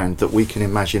stand that we can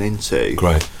imagine into.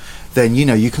 Then, you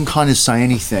know, you can kind of say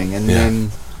anything, and then.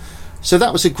 So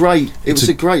that was a great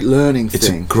learning thing. It's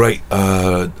a great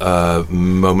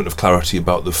moment of clarity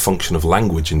about the function of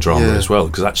language in drama as well,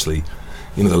 because actually,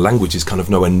 you know, the language is kind of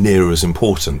nowhere near as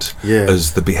important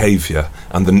as the behaviour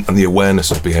and the awareness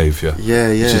of behaviour.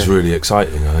 Which is really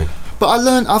exciting, I think. But I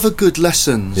learned other good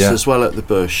lessons as well at the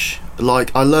Bush. Like,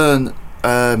 I learned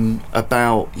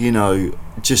about, you know,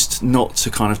 just not to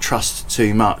kind of trust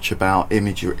too much about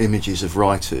images of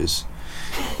writers.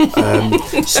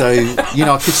 So, you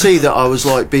know, I could see that I was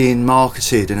like being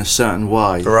marketed in a certain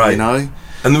way, you know.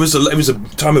 And it was a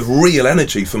time of real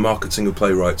energy for marketing of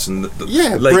playwrights in the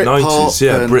late Britpop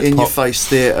 90s, and in-your-face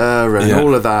theatre and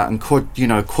all of that, and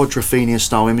quadrophenia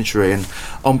style imagery. And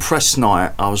on press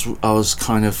night, I was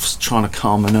kind of trying to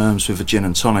calm my nerves with a gin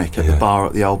and tonic at the bar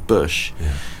at the Old Bush,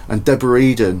 and Deborah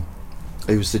Eden,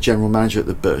 who was the general manager at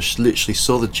the Bush, literally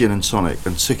saw the gin and tonic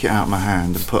and took it out of my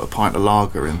hand and put a pint of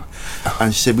lager in,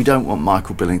 and she said, "We don't want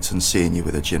Michael Billington seeing you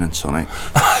with a gin and tonic."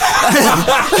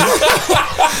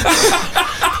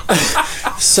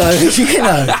 So, you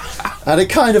know, and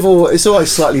it's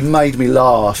always slightly made me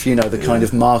laugh, you know, the kind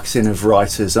of marketing of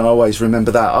writers, and I always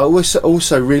remember that. I always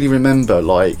also really remember,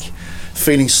 like,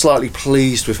 feeling slightly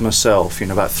pleased with myself, you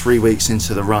know, about 3 weeks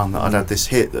into the run, that I'd had this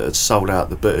hit that had sold out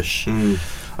the Bush.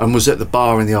 And was at the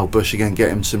bar in the Old Bush again,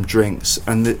 getting some drinks,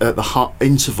 and at the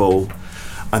interval,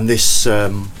 and this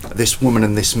woman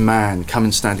and this man come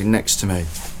and standing next to me,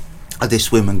 and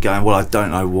this woman going, "Well, I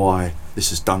don't know why this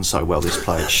has done so well, this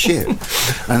play, it's shit."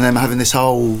 And then having this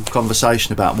whole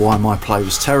conversation about why my play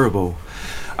was terrible.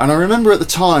 And I remember at the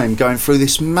time going through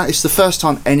this, it's the first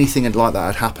time anything like that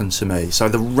had happened to me, so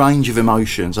the range of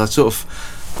emotions, I sort of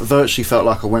virtually felt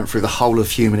like I went through the whole of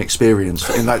human experience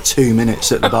in like 2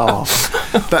 minutes at the bar.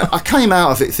 But I came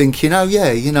out of it thinking, oh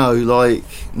yeah, you know, like,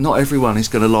 not everyone is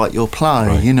going to like your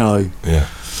play, you know.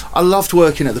 I loved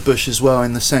working at the Bush as well,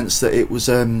 in the sense that it was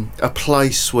a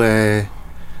place where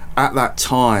at that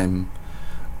time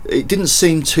it didn't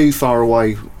seem too far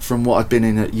away from what I'd been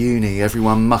in at uni,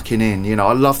 everyone mucking in, you know.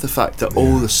 I love the fact that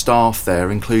all the staff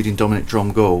there, including Dominic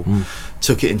Dromgoole,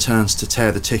 took it in turns to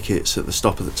tear the tickets at the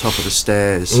top of the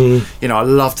stairs. You know, I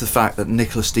loved the fact that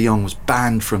Nicholas de Jong was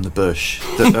banned from the Bush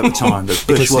at the time. That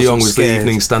Bush Nicholas de Jong was the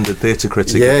Evening Standard theatre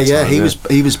critic.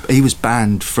 He was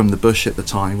banned from the Bush at the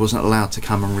time. He wasn't allowed to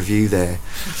come and review there.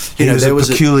 He was a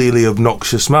peculiarly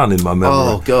obnoxious man in my memory.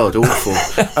 Oh God, awful.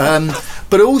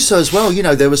 But also as well, you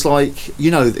know, there was like,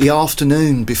 you know, the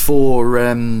afternoon before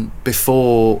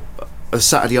a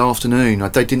Saturday afternoon,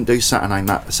 they didn't do Saturday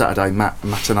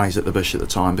matinees at the Bush at the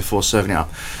time, before Serving It Up.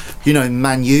 You know,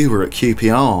 Man U were at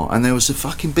QPR, and there was a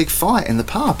fucking big fight in the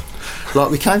pub.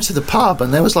 Like, we came to the pub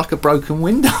and there was like a broken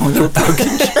window and there were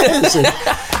broken chairs,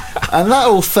 and that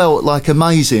all felt like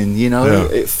amazing, you know.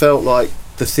 It felt like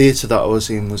the theatre that I was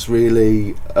in was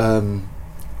really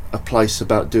a place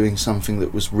about doing something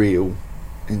that was real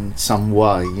in some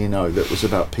way, you know, that was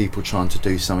about people trying to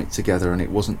do something together, and it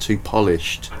wasn't too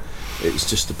polished. It was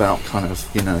just about kind of,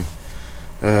 you know,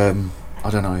 I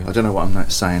don't know what I'm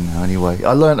saying now. Anyway,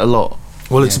 I learnt a lot.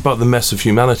 Well, it's about the mess of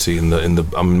humanity in the.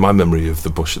 I mean, my memory of the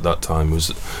Bush at that time was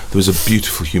there was a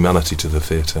beautiful humanity to the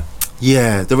theatre.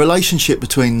 Yeah, the relationship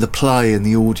between the play and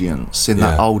the audience in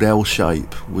that old L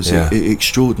shape was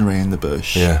extraordinary in the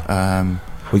Bush. Yeah.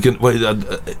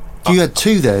 You had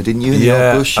two there, didn't you? In the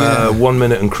old Bush? 1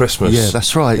 Minute and Christmas. Yeah,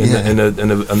 that's right. And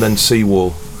then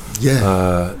Seawall.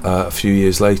 Yeah. A few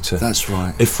years later. That's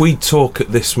right. If we talk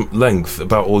at this length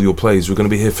about all your plays, we're going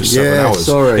to be here for 7 hours.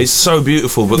 Sorry. It's so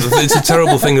beautiful, but it's a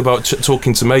terrible thing about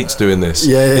talking to mates doing this.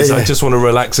 I just want to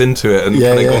relax into it and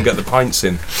go and get the pints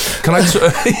in. Can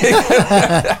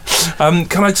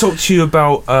I talk to you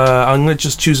about? I'm going to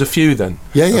just choose a few then.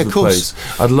 Of course.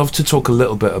 Plays. I'd love to talk a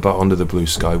little bit about Under the Blue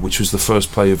Sky, which was the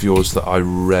first play of yours that I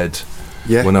read.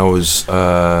 When I was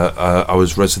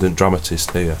resident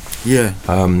dramatist here.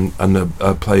 And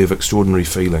a play of extraordinary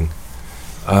feeling.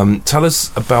 Tell us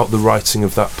about the writing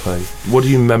of that play. What do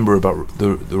you remember about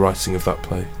the writing of that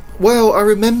play? Well, I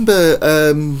remember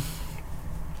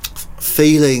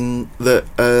feeling a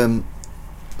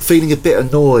bit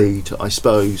annoyed, I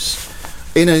suppose,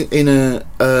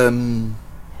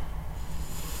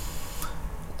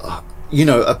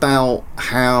 about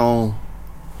how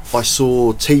I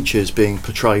saw teachers being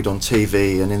portrayed on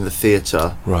TV and in the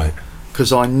theatre. Right.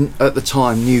 Because I, at the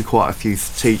time, knew quite a few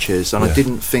teachers, and I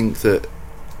didn't think that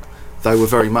they were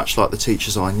very much like the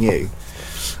teachers I knew.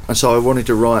 And so I wanted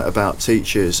to write about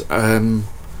teachers. And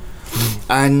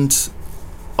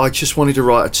I just wanted to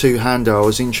write a two-hander. I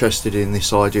was interested in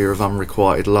this idea of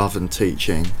unrequited love and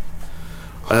teaching.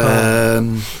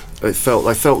 They felt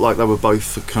like they were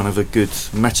both kind of a good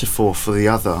metaphor for the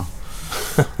other.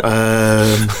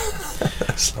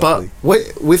 But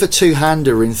with a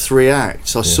two-hander in 3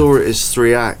 acts, I saw it as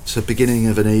 3 acts: the beginning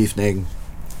of an evening,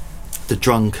 the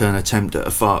drunken attempt at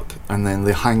a fuck, and then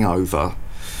the hangover.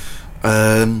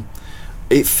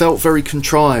 It felt very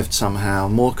contrived somehow,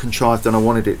 more contrived than I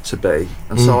wanted it to be,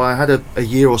 and so I had a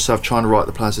year or so of trying to write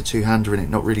the play as a two-hander and it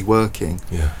not really working.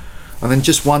 And then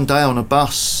just one day on a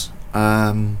bus,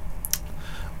 I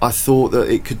thought that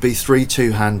it could be 3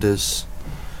 two-handers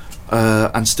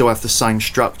and still have the same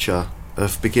structure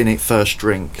of beginning, first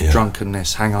drink,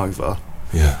 drunkenness, hangover.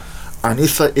 And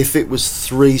if it was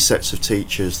 3 sets of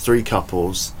teachers, 3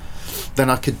 couples, then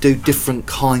I could do different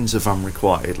kinds of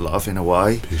unrequited love in a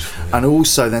way. Beautiful, and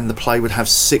also then the play would have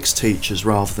 6 teachers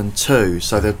rather than 2,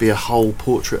 so there'd be a whole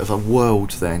portrait of a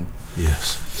world then.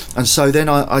 And so then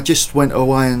I just went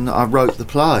away and I wrote the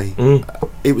play.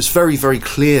 It was very, very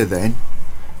clear then,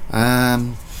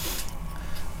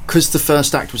 because the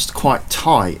first act was quite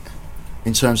tight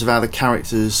in terms of how the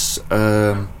characters,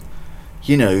 like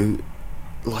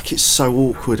it's so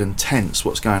awkward and tense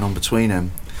what's going on between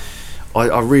them.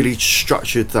 I really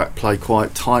structured that play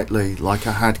quite tightly, like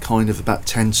I had kind of about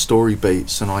 10 story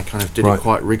beats and I kind of did it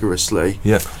quite rigorously.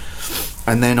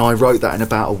 And then I wrote that in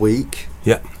about a week.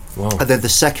 Wow. And then the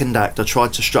second act I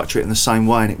tried to structure it in the same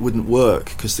way and it wouldn't work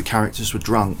because the characters were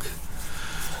drunk.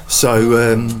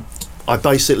 So I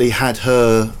basically had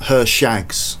her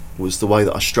shags was the way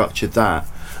that I structured that,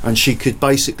 and she could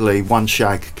basically, one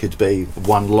shag could be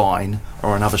one line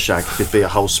or another shag could be a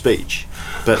whole speech,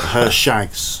 but her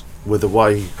shags were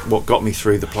what got me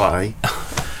through the play.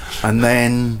 And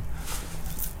then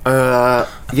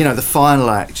the final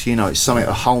act, it's something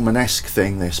a Holman-esque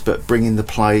thing, this, but bringing the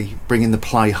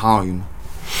play home.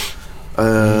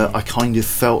 I kind of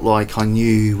felt like I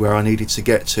knew where I needed to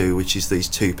get to, which is these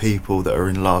 2 people that are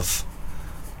in love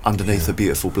underneath a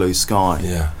beautiful blue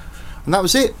sky. And that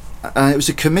was it. It was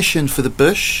a commission for the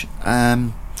Bush.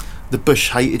 The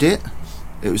Bush hated it.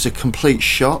 It was a complete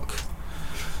shock.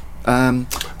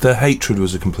 Their hatred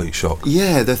was a complete shock.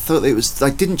 Yeah, they thought it was.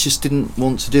 They didn't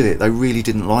want to do it. They really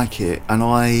didn't like it, and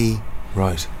I.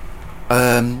 Right.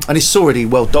 And it's already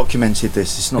well documented.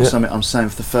 This. It's not something I'm saying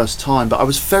for the first time, but I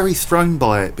was very thrown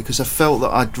by it because I felt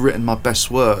that I'd written my best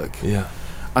work.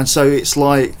 And so it's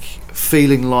like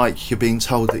feeling like you're being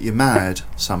told that you're mad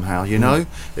somehow.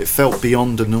 It felt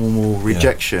beyond a normal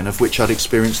rejection of which I'd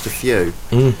experienced a few.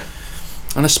 And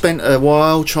I spent a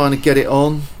while trying to get it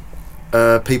on.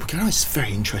 People go, it's a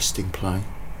very interesting play.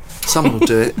 Someone will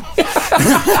do it.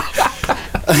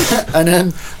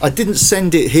 And I didn't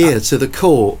send it here to the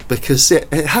court because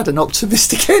it had an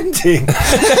optimistic ending.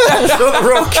 I thought the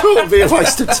Royal Court would be a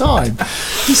waste of time.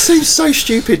 It seems so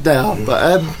stupid now,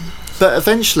 but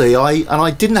eventually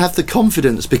I didn't have the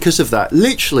confidence because of that.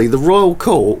 Literally, the Royal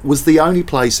Court was the only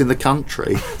place in the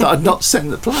country that I'd not sent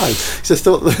the play, so I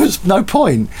thought there was no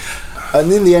point. And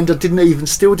in the end, I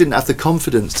still didn't have the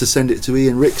confidence to send it to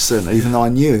Ian Rickson, even though I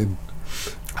knew him.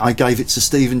 I gave it to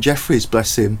Stephen Jeffries,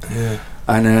 bless him.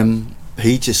 And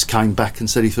he just came back and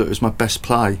said he thought it was my best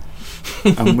play.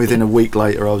 And within a week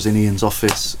later, I was in Ian's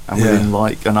office, and within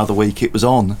like another week, it was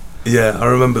on. Yeah, I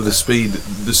remember the speed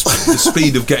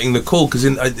of getting the call, because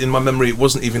in my memory it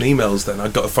wasn't even emails then. I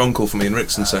got a phone call from Ian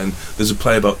Rickson saying there's a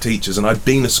play about teachers, and I'd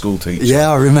been a school teacher.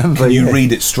 Yeah, I remember. Can you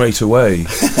read it straight away?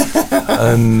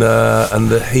 and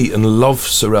the heat and love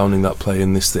surrounding that play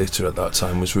in this theatre at that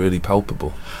time was really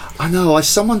palpable. I know.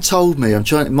 Someone told me. I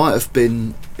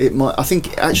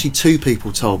think actually two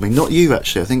people told me. Not you,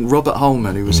 actually. I think Robert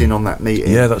Holman, who was in on that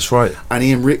meeting. Yeah, that's right. And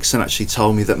Ian Rickson actually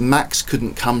told me that Max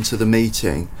couldn't come to the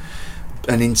meeting,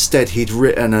 and instead he'd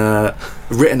written a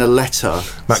letter.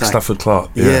 Max Stafford Clark.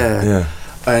 Yeah.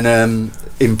 And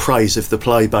in praise of the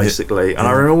play, basically. And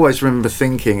I always remember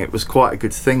thinking it was quite a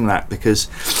good thing, that, because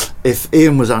if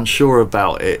Ian was unsure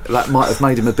about it, that might have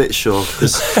made him a bit sure,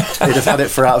 because he'd have had it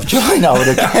for Out of Join, I would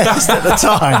have guessed at the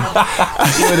time.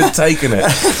 You would have taken it.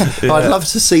 Yeah. I'd love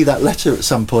to see that letter at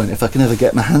some point if I can ever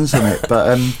get my hands on it.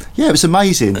 But yeah, it was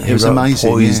amazing. It was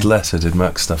amazing. A poised letter, did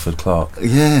Max Stafford Clark.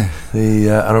 Yeah. And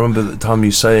I remember at the time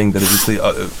you saying that it was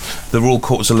the Royal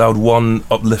Court was allowed one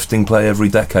uplifting play every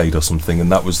decade or something,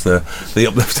 and that was the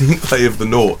uplifting play of the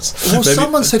noughts. Well,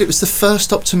 someone said it was the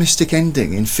first optimistic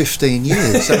ending in 15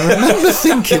 years. And I remember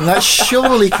thinking that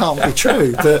surely can't be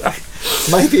true, but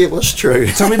maybe it was true.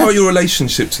 Tell me about your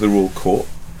relationship to the Royal Court.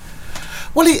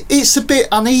 Well, it's a bit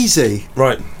uneasy.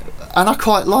 Right. And I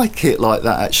quite like it like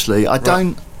that, actually.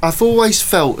 I've always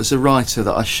felt as a writer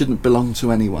that I shouldn't belong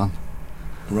to anyone.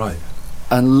 Right.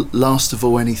 And last of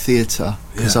all, any theatre,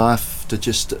 because I have to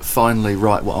just finally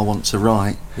write what I want to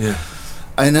write. Yeah.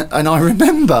 And I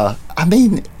remember, I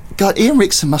mean, God, Ian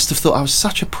Rickson must have thought I was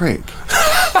such a prick.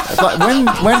 Like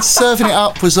when Serving It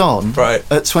Up was on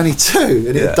at 22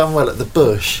 and it had done well at the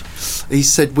Bush, he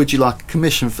said, "Would you like a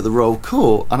commission for the Royal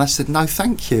Court?" And I said, "No,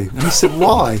 thank you." And he said,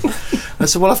 "Why?" I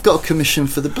said, "Well, I've got a commission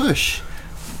for the Bush."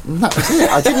 And that was it.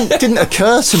 It didn't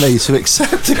occur to me to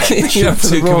accept a commission for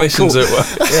the Royal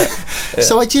Court.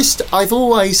 So I've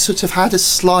always sort of had a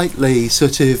slightly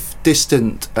sort of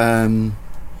distant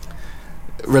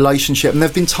relationship, and there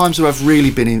have been times where I've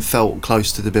really felt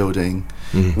close to the building,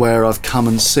 where I've come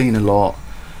and seen a lot,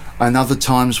 and other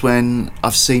times when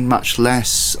I've seen much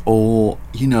less, or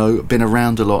been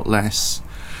around a lot less.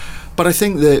 But I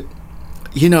think that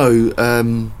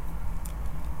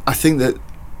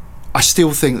I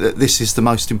still think that this is the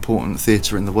most important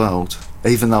theatre in the world,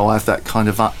 even though I have that kind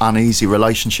of uneasy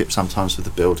relationship sometimes with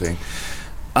the building.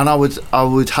 And I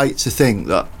would hate to think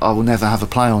that I will never have a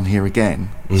play on here again.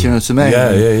 Do you know what I mean?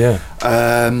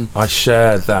 Yeah. I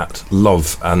share that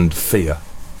love and fear.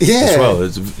 As well.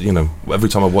 Every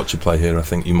time I watch a play here, I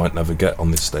think you might never get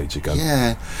on this stage again.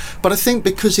 Yeah, but I think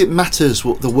because it matters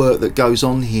what the work that goes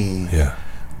on here. Yeah.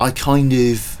 I kind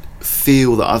of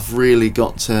feel that I've really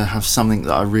got to have something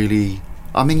that you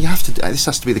have to. This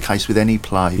has to be the case with any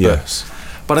play.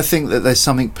 But I think that there's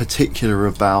something particular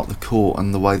about the court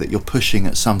and the way that you're pushing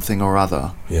at something or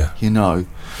other. Yeah.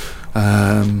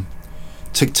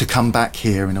 To come back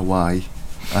here in a way.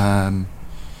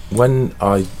 When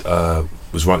I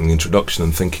was writing the introduction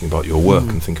and thinking about your work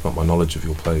and thinking about my knowledge of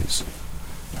your plays,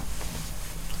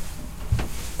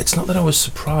 it's not that I was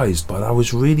surprised, but I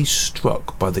was really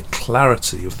struck by the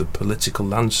clarity of the political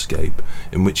landscape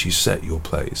in which you set your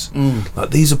plays. Like,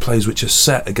 these are plays which are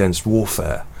set against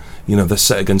warfare. They're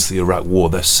set against the Iraq War.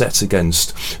 They're set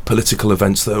against political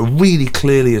events that are really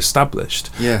clearly established.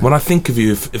 Yeah. When I think of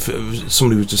you, if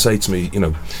somebody was to say to me,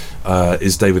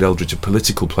 is David Eldridge a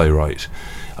political playwright?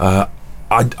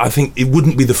 I think it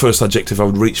wouldn't be the first adjective I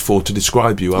would reach for to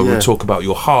describe you. I would talk about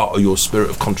your heart or your spirit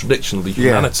of contradiction or the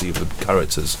humanity of the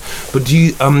characters. But do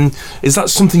you, is that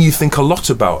something you think a lot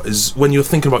about? Is when you're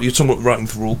thinking about, you're talking about writing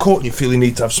for Royal Court and you feel you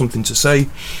need to have something to say,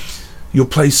 your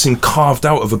plays seem carved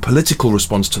out of a political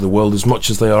response to the world as much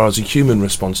as they are as a human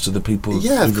response to the people who've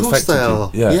affected you. Yeah, of course they are.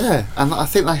 Yeah, and I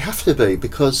think they have to be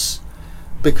because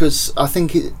I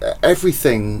think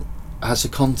everything has a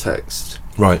context.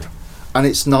 Right. And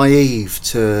it's naive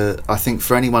I think,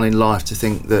 for anyone in life to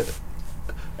think that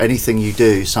anything you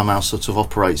do somehow sort of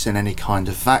operates in any kind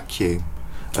of vacuum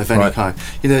of any kind.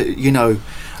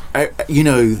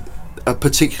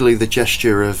 Particularly the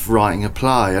gesture of writing a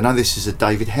play. I know this is a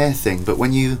David Hare thing, but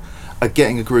when you are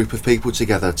getting a group of people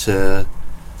together to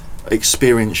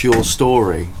experience your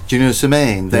story, do you know what I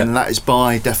mean? Then that is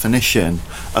by definition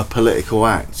a political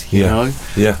act, you know?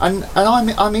 Yeah. And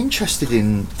I'm interested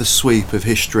in the sweep of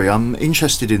history. I'm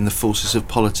interested in the forces of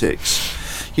politics.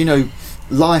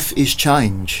 Life is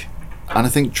change, and I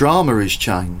think drama is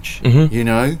change.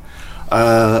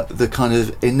 The kind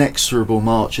of inexorable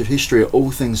march of history are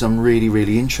all things I'm really,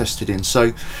 really interested in.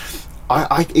 So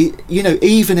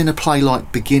even in a play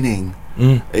like Beginning,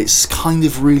 it's kind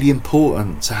of really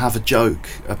important to have a joke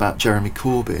about Jeremy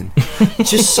Corbyn,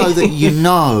 just so that you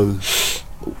know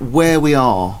where we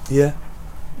are. Yeah.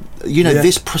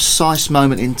 This precise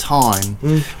moment in time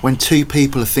when two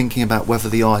people are thinking about whether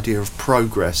the idea of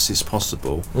progress is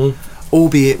possible,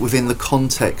 albeit within the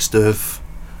context of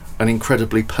an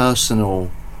incredibly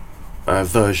personal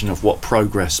version of what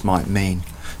progress might mean.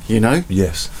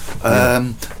 Yes.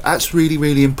 That's really,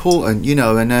 really important.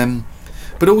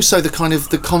 But also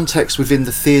the context within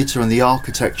the theatre and the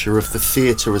architecture of the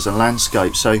theatre as a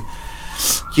landscape. So,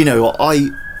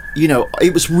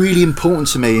 it was really important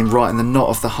to me in writing The Knot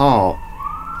of the Heart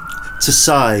to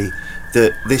say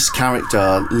that this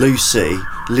character, Lucy,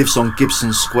 lives on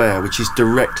Gibson Square, which is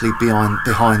directly behind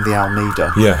the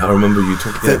Almeida. Yeah, I remember you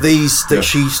talking. That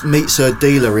she meets her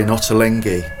dealer in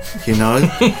Ottolenghi.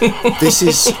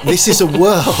 This is a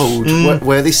world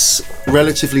where this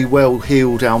relatively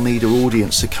well-heeled Almeida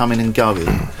audience are coming and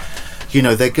going.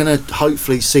 They're going to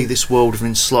hopefully see this world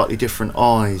in slightly different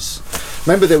eyes.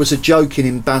 Remember, there was a joke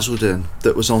in Basildon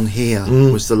that was on here.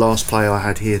 Was the last play I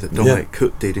had here that Dominic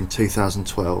Cook did in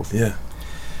 2012. Yeah.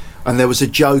 And there was a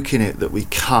joke in it that we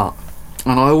cut,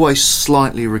 and I always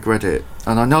slightly regret it,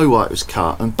 and I know why it was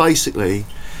cut. And basically,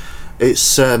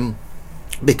 it's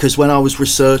because when I was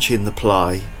researching the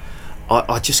play,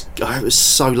 I was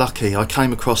so lucky. I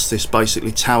came across this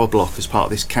basically tower block as part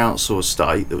of this council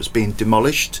estate that was being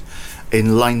demolished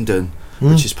in Langdon,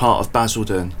 which is part of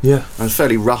Basildon, and a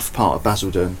fairly rough part of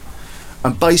Basildon.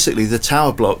 And basically, the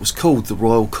tower block was called the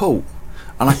Royal Court.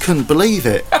 And I couldn't believe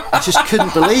it. I just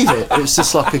couldn't believe it. It was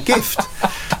just like a gift.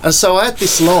 And so I had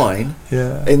this line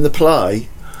in the play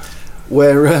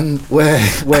where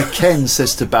Ken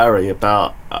says to Barry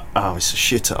about, it's a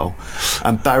shithole.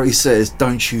 And Barry says,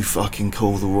 don't you fucking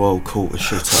call the Royal Court a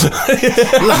shithole.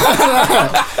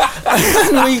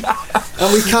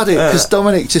 and we cut it because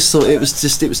Dominic just thought it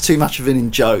was too much of an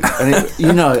in-joke. And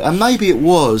and maybe it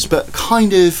was, but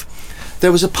kind of,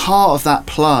 there was a part of that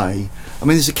play. I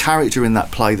mean, there's a character in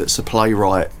that play that's a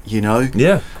playwright,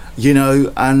 Yeah.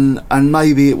 And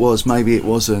maybe it was, maybe it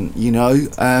wasn't,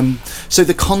 So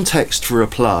the context for a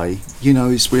play,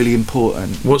 is really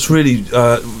important. What's really,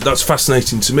 that's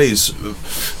fascinating to me is,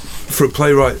 for a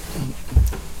playwright,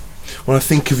 when I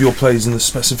think of your plays and the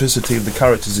specificity of the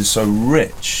characters is so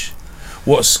rich,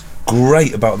 what's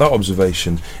great about that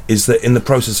observation is that in the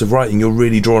process of writing you're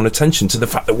really drawing attention to the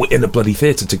fact that we're in a bloody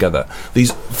theatre together.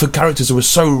 These, for characters who are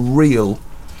so real,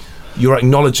 you're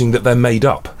acknowledging that they're made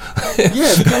up.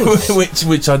 Yeah,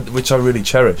 which I really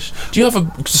cherish. Do you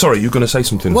have sorry, you're going to say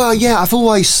something? Well, yeah, I've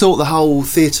always thought the whole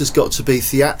theatre's got to be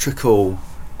theatrical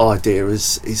idea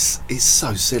is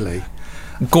so silly.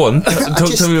 Go on,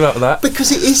 tell me about that.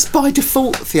 Because it is by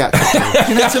default theatrical.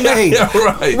 You know what I mean? Yeah,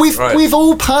 right. We've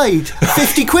all paid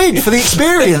 50 quid for the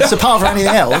experience, apart from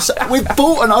anything else. We've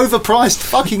bought an overpriced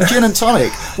fucking gin and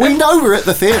tonic. We know we're at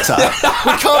the theatre.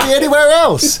 We can't be anywhere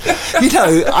else.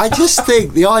 I just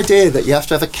think the idea that you have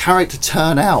to have a character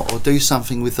turn out or do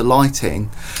something with the lighting,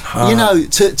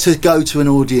 to go to an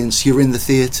audience, you're in the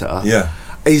theatre. Yeah.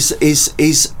 Is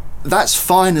that's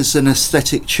fine as an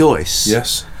aesthetic choice.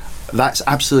 Yes. That's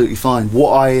absolutely fine.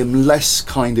 What I am less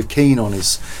kind of keen on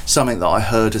is something that I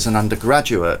heard as an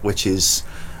undergraduate, which is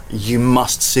you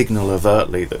must signal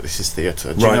overtly that this is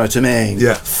theatre. Do you know what I mean?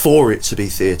 Yeah. For it to be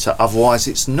theatre, otherwise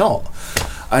it's not.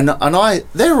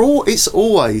 It's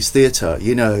always theatre.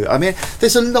 I mean,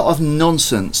 there's a lot of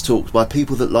nonsense talked by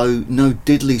people that know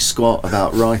diddly squat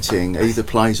about writing either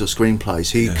plays or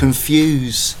screenplays who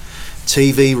confuse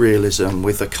TV realism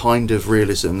with the kind of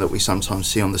realism that we sometimes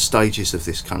see on the stages of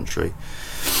this country.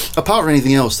 Apart from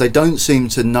anything else, they don't seem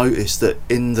to notice that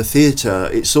in the theatre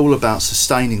it's all about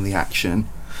sustaining the action.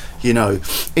 In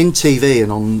TV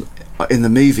and in the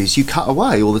movies you cut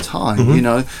away all the time,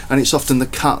 and it's often the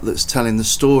cut that's telling the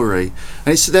story,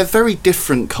 and they're very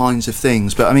different kinds of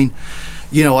things. But I mean,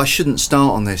 I shouldn't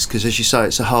start on this because, as you say,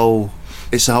 it's a whole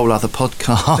other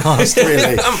podcast,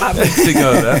 really. I'm happy to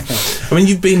go there. I mean,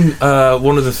 you've been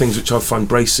one of the things which I find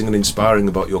bracing and inspiring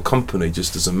about your company,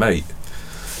 just as a mate,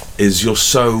 is you're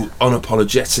so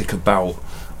unapologetic about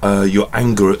your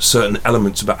anger at certain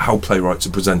elements about how playwrights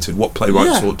are presented, what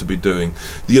playwrights ought to be doing.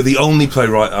 You're the only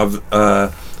playwright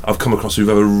I've come across who've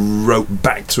ever wrote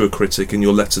back to a critic in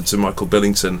your letter to Michael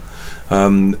Billington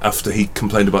after he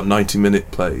complained about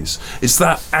 90-minute plays. Is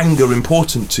that anger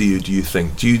important to you, do you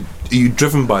think? Are you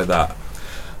driven by that?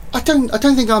 I don't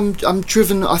think I'm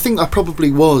driven. I think I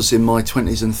probably was in my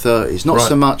 20s and 30s. Not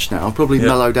so much now. I've probably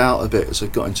mellowed out a bit as I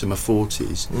got into my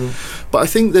 40s.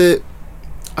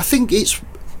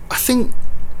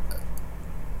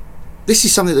 this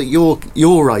is something that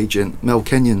your agent Mel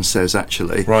Kenyon says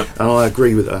actually, right? And I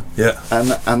agree with her. Yeah,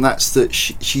 and that's that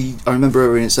she I remember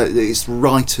her saying that it's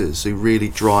writers who really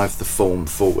drive the form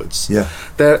forwards. Yeah,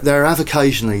 there have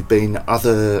occasionally been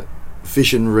other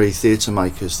visionary theatre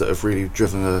makers that have really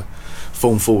driven the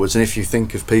form forwards, and if you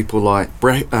think of people like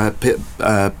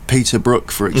Peter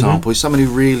Brook, for example, he's someone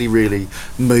who really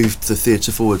moved the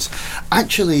theatre forwards.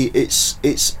 Actually, it's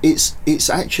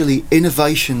actually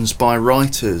innovations by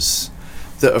writers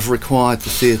that have required the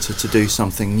theatre to do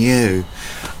something new,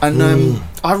 and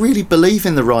I really believe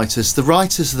in the writers. The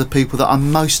writers are the people that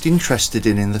I'm most interested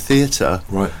in the theatre.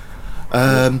 Right.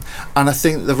 And I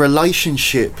think the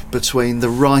relationship between the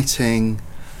writing,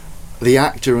 the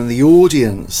actor and the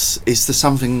audience is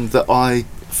something that I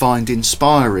find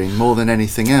inspiring more than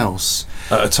anything else.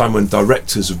 At a time when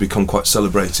directors have become quite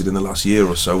celebrated in the last year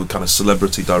or so, with kind of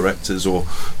celebrity directors or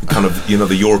kind of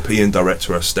the European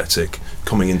director aesthetic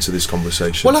coming into this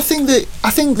conversation. Well, I think that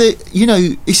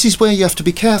this is where you have to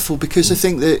be careful, because I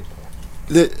think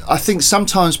that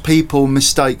sometimes people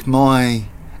mistake my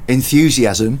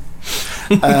enthusiasm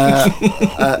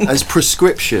as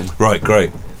prescription. Right,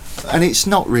 great. And it's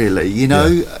not really,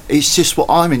 it's just what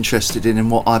I'm interested in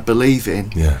and what I believe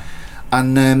in. Yeah.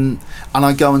 And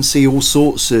I go and see all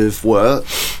sorts of work.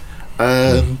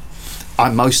 I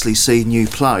mostly see new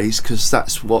plays because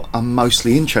that's what I'm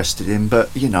mostly interested in. But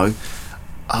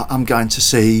I'm going to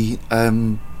see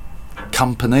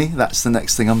Company. That's the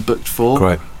next thing I'm booked for.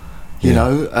 Great.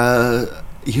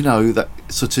 That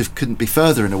sort of couldn't be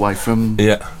further in away from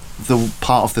the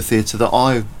part of the theatre that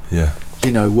I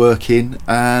work in.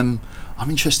 I'm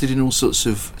interested in all sorts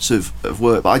of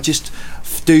work, but I just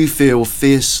do feel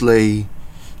fiercely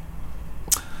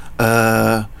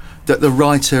that the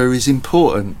writer is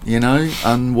important,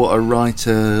 and what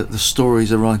the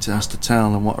stories a writer has to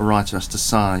tell and what a writer has to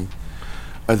say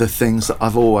are the things that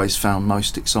I've always found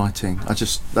most exciting.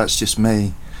 That's just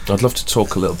me. I'd love to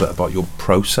talk a little bit about your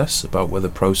process, about where the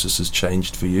process has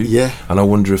changed for you. Yeah. And I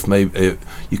wonder if maybe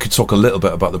you could talk a little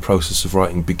bit about the process of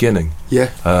writing beginning.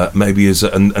 Yeah. Maybe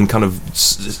and kind of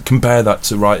compare that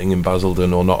to writing in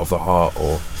Basildon or Not of the Heart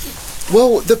or...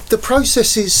 Well, the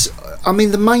process is... I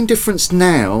mean, the main difference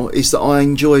now is that I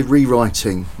enjoy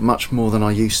rewriting much more than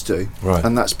I used to. Right.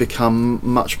 And that's become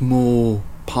much more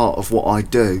part of what I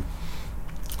do.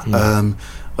 I'd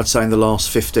say in the last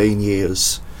 15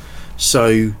 years.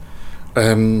 So,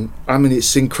 I mean,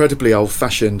 it's incredibly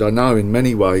old-fashioned, I know, in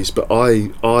many ways, but I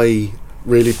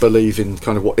really believe in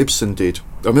kind of what Ibsen did.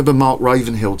 I remember Mark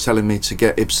Ravenhill telling me to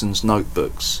get Ibsen's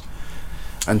notebooks,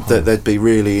 and that they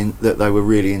were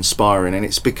really inspiring. And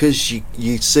it's because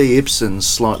you see Ibsen's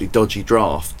slightly dodgy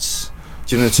drafts.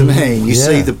 Do you know what I mean? You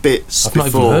see the bits. I've not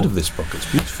even heard of this book. It's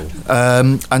beautiful.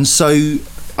 And so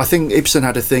I think Ibsen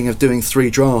had a thing of doing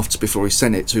 3 drafts before he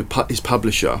sent it to his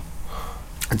publisher.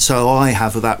 And so I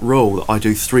have that rule that I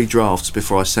do 3 drafts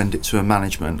before I send it to a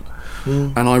management.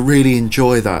 And I really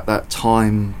enjoy that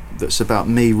time that's about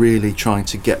me really trying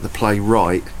to get the play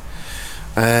right.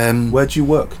 Where do you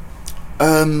work?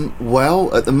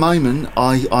 Well, at the moment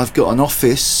I've got an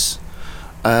office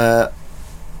at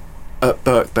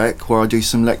Birkbeck where I do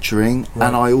some lecturing,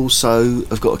 and I also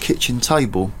have got a kitchen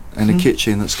table and a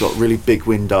kitchen that's got really big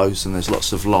windows and there's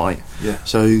lots of light. Yeah.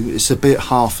 So it's a bit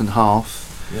half and half.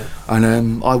 Yeah.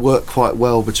 And I work quite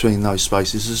well between those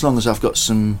spaces, as long as I've got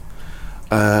some.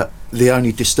 The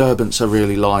only disturbance I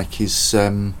really like is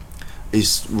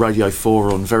Radio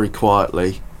 4 on very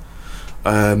quietly.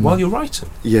 While you're writing?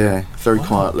 Yeah, very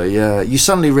quietly, yeah. You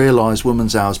suddenly realise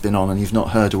Woman's Hour's been on and you've not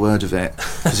heard a word of it,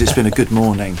 because it's been a good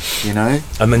morning,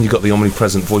 And then you've got the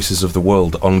omnipresent voices of the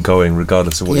world ongoing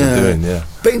regardless of what you're doing,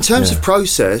 But in terms of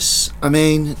process, I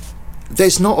mean...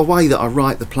 There's not a way that I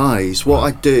write the plays. What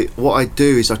I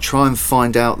do is I try and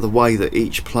find out the way that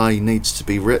each play needs to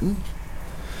be written.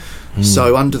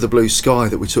 So Under the Blue Sky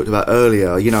that we talked about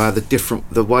earlier, how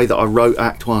the way that I wrote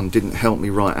Act 1 didn't help me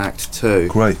write Act 2.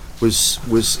 Great.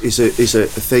 is a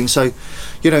thing. So,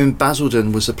 in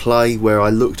Basildon was a play where I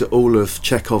looked at all of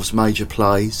Chekhov's major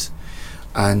plays,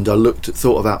 and I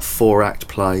thought about 4-act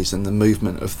plays and the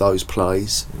movement of those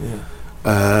plays. Yeah.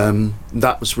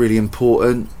 That was really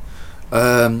important.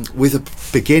 With a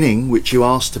beginning, which you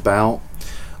asked about,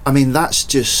 I mean, that's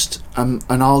just an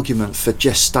argument for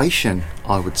gestation,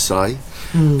 I would say,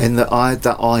 in that I had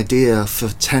that idea for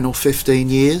 10 or 15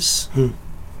 years.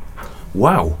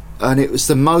 Wow. And it was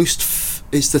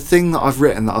it's the thing that I've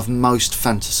written that I've most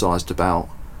fantasised about.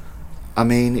 I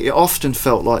mean, it often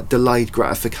felt like delayed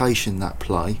gratification, that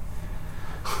play,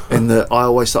 in that I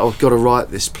always thought, I've got to write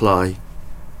this play.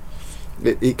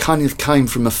 It kind of came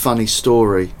from a funny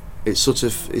story. It sort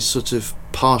of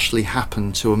partially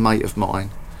happened to a mate of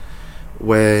mine,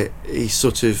 where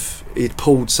he'd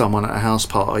pulled someone at a house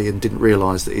party and didn't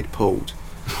realise that he'd pulled.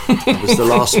 He was the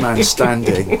last man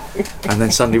standing, and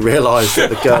then suddenly realised that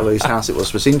the girl whose house it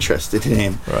was interested in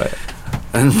him. Right.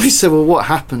 And we said, well, what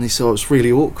happened? He said, it was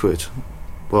really awkward.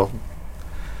 Well,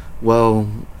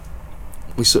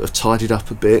 we sort of tidied up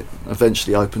a bit,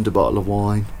 eventually opened a bottle of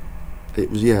wine. It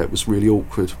was really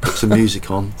awkward. Put some music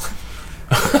on.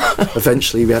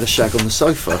 Eventually we had a shag on the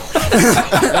sofa.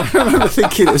 I remember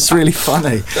thinking it was really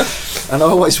funny, and I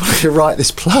always wanted to write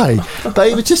this play, but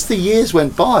it was just the years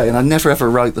went by and I never ever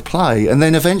wrote the play. And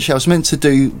then eventually I was meant to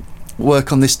do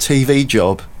work on this TV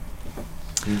job,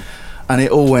 and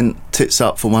it all went tits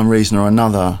up for one reason or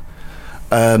another,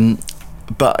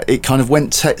 but it kind of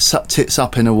went tits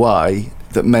up in a way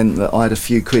that meant that I had a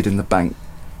few quid in the bank.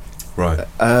 Right.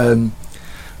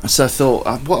 So I thought,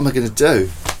 what am I going to do?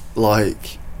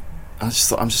 Like, I just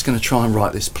thought, I'm just going to try and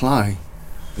write this play.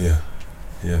 Yeah.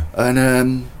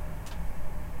 And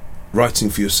writing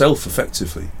for yourself,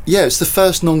 effectively. yeah, it's the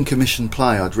first non-commissioned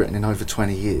play I'd written in over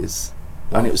 20 years.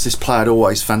 Wow. And it was this play I'd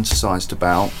always fantasised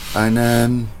about.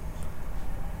 And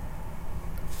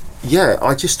yeah,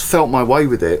 I just felt my way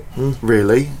with it,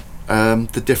 really.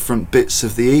 The different bits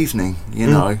of the evening, you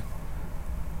know.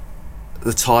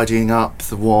 The tidying up,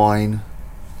 the wine,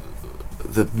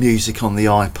 the music on the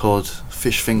iPod,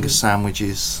 fish finger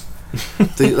sandwiches.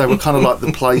 They were kind of like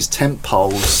the play's tent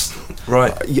poles.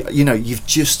 Right. You know, you've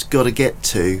just got to get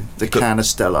to the can of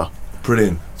Stella.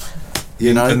 Brilliant.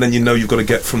 You know? And then you've got to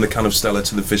get from the can of Stella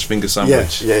to the fish finger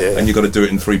sandwich. Yeah. And you've got to do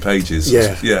it in 3 pages.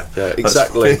 Yeah,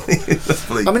 exactly.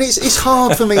 I mean, it's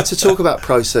hard for me to talk about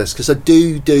process, because I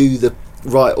do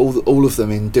write all of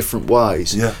them in different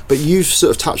ways. Yeah. But you've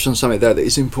sort of touched on something there that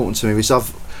is important to me, which I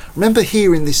remember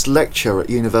hearing this lecture at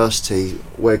university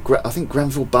where I think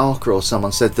Grenville Barker or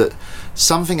someone said that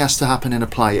something has to happen in a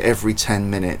play every 10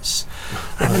 minutes.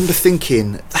 I remember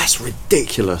thinking, that's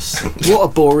ridiculous. What a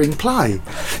boring play.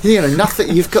 You know, nothing,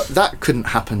 that couldn't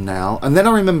happen now. And then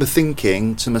I remember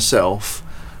thinking to myself,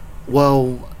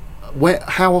 well,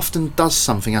 how often does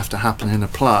something have to happen in a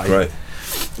play? Right.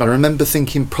 I remember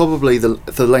thinking probably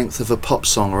the length of a pop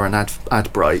song or an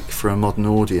ad break for a modern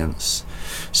audience.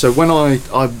 So when I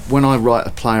write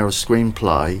a play or a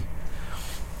screenplay,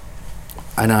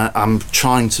 and I'm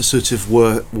trying to sort of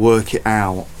work it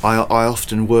out, I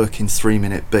often work in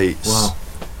 3-minute beats. Wow.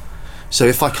 So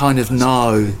if I kind of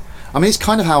know, I mean, it's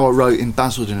kind of how I wrote in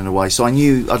Basildon in a way. So I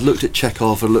knew, I'd looked at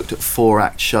Chekhov, I'd looked at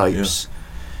 4-act shapes,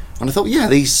 and I thought, yeah,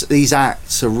 these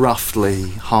acts are roughly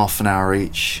half an hour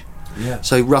each. Yeah.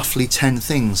 So roughly 10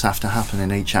 things have to happen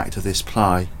in each act of this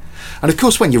play. And of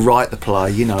course, when you write the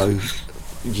play, you know,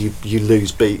 you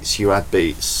lose beats, you add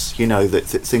beats, you know that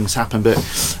things happen, but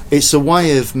it's a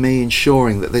way of me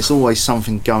ensuring that there's always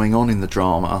something going on in the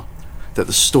drama, that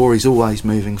the story's always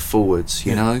moving forwards,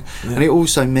 you know. Yeah. And it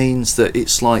also means that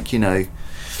it's like, you know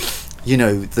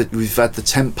that we've had the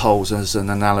tent poles as an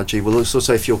analogy. Well, it's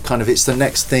also, if you're kind of, it's the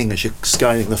next thing as you're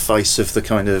scaling the face of the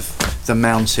kind of the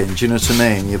mountain, do you know what I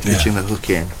mean? You're pitching the hook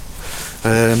in.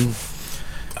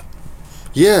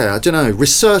 I don't know,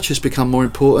 research has become more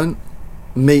important.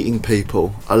 Meeting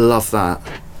people, I love that.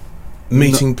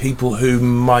 Meeting people who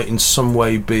might in some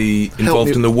way be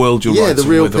involved in the world you're writing with. Yeah, the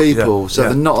real people. So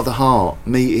the knot of the heart,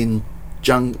 meeting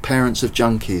parents of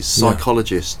junkies,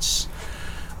 psychologists.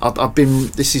 I've been,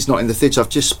 this is not in the theatre, I've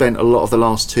just spent a lot of the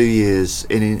last 2 years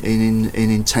in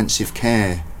intensive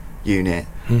care unit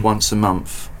once a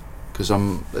month, because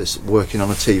I'm working on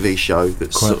a TV show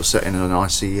that's sort of set in an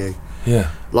ICU.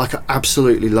 Yeah. Like, I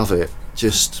absolutely love it.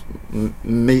 Just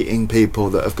meeting people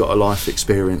that have got a life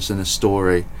experience and a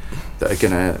story that are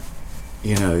gonna,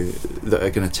 that are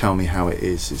gonna tell me how it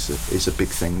is a big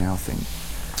thing now, I think.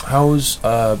 How has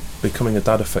becoming a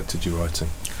dad affected your writing?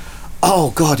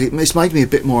 Oh God, it's made me a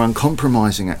bit more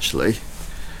uncompromising, actually.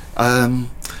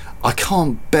 I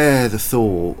can't bear the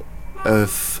thought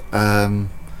of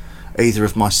either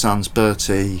of my sons,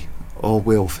 Bertie or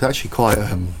Will. It's actually quite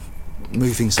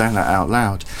moving saying that out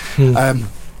loud.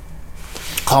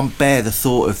 Can't bear the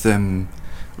thought of them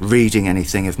reading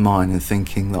anything of mine and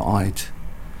thinking that I'd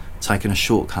taken a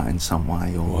shortcut in some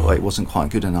way, or it wasn't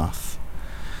quite good enough.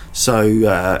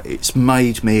 So it's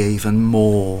made me even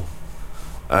more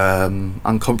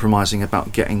uncompromising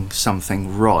about getting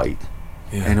something right,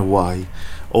 in a way,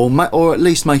 or at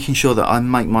least making sure that I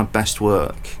make my best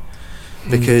work,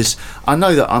 because I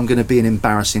know that I'm going to be an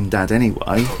embarrassing dad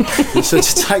anyway. So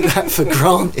to take that for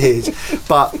granted,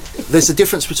 but there's a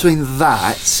difference between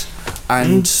that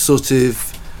and sort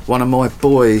of one of my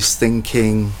boys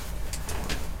thinking,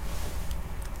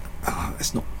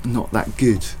 it's not that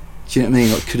good. Do you know what I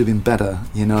mean? It could have been better,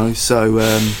 you know. So,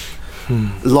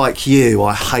 like you,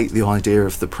 I hate the idea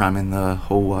of the pram in the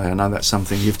hallway. I know that's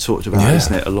something you've talked about,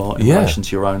 isn't it, a lot in relation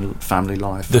to your own family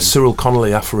life. The Cyril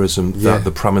Connolly aphorism that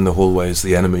the pram in the hallway is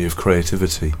the enemy of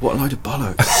creativity. What a load of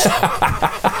bollocks.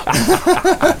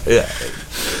 Yeah,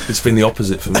 it's been the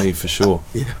opposite for me, for sure.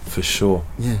 Yeah. For sure.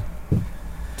 Yeah.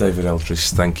 David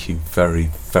Eldridge, thank you very,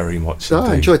 very much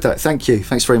I enjoyed that. Thank you.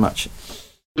 Thanks very much.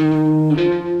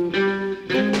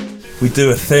 We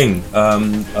do a thing,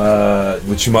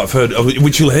 which you might have heard,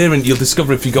 which you'll hear and you'll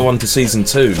discover if you go on to season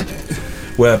 2,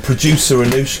 where producer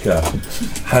Anushka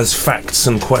has facts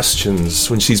and questions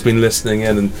when she's been listening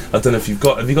in. And I don't know if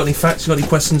have you got any facts? You got any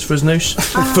questions for us, Anush?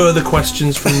 Further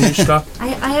questions from Anushka?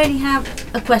 I only have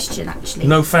a question, actually.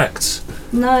 No facts.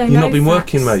 No, You've not been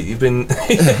working, mate. You've been. No,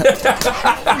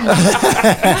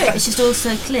 it's just all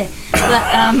so clear.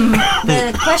 But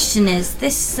the question is,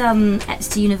 this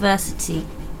Exeter University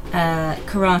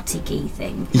karate gi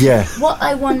thing. Yeah. What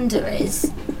I wonder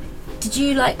is, did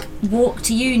you like walk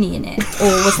to uni in it,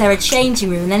 or was there a changing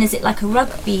room? And then is it like a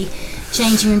rugby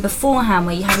changing room beforehand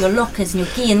where you have your lockers and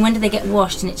your gi, and when do they get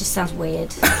washed? And it just sounds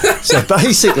weird. So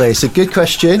basically, it's a good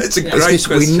question. It's a great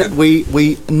question.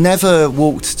 We never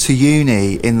walked to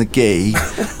uni in the gi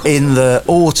in the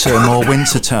autumn or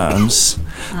winter terms,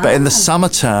 but in the summer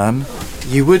term,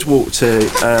 you would walk to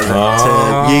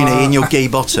uni in your gi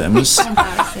bottoms,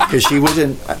 because you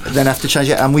wouldn't then have to change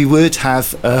it. And we would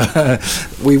have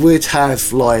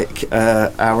like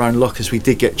our own lockers. We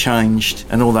did get changed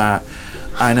and all that.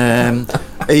 And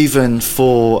even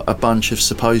for a bunch of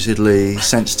supposedly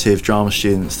sensitive drama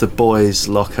students, the boys'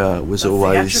 locker was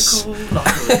always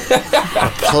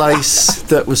a place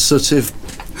that was sort of,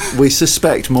 we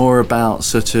suspect, more about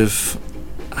sort of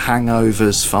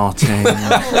hangovers, farting,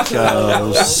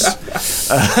 girls.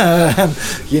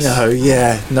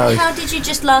 How did you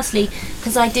just, lastly,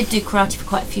 because I did do karate for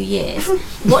quite a few years,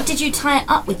 what did you tie it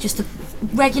up with? Just a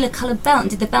regular coloured belt,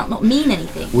 and did the belt not mean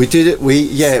anything? We did it.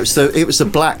 It was the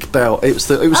black belt. It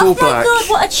was all black. Oh my god!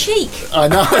 What a cheek! I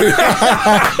know.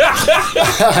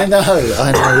 I know.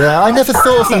 Yeah, I never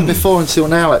thought of that before until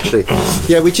now. Actually,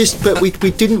 yeah. We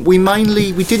didn't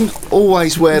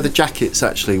always wear the jackets.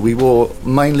 Actually, we wore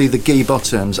mainly the gi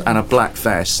bottoms and a black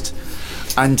vest,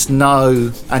 and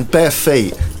bare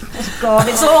feet. God,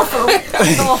 it's awful.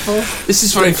 It's awful. This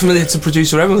is very familiar to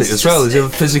producer Emily as well. Is there a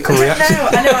physical reaction?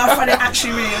 I know. I find it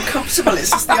actually really uncomfortable. It's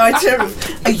just the idea of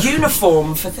a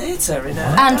uniform for theatre, you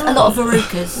know. And a lot of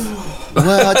verrucas.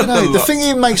 Well, I don't know. The thing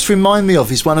it makes remind me of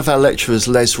is one of our lecturers,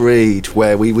 Les Reed,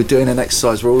 where we were doing an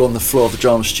exercise. We're all on the floor of the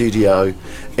drama studio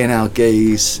in our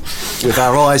gis with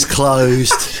our eyes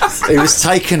closed. He was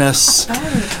taking us,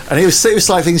 and it was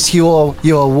like things. You are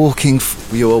walking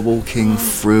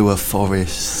through a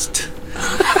forest,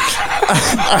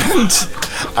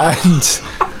 and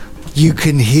you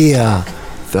can hear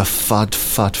the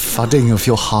fudding of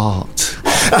your heart.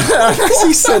 As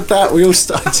he said that, we all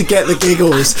started to get the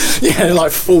giggles.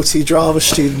 Like 40 drama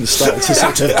students started to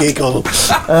sort of giggle.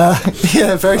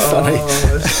 Very funny.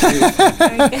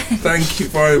 Thank you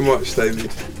very much,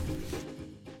 David.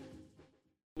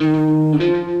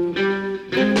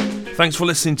 Thanks for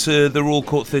listening to the Royal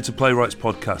Court Theatre Playwrights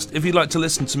podcast. If you'd like to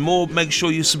listen to more, make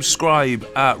sure you subscribe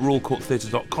at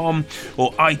royalcourttheatre.com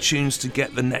or iTunes to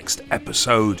get the next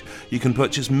episode. You can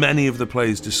purchase many of the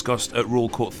plays discussed at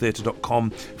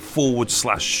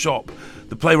royalcourttheatre.com/shop.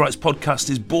 The Playwrights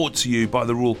podcast is brought to you by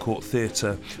the Royal Court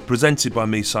Theatre, presented by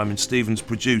me, Simon Stevens,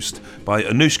 produced by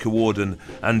Anushka Warden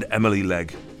and Emily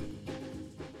Legg.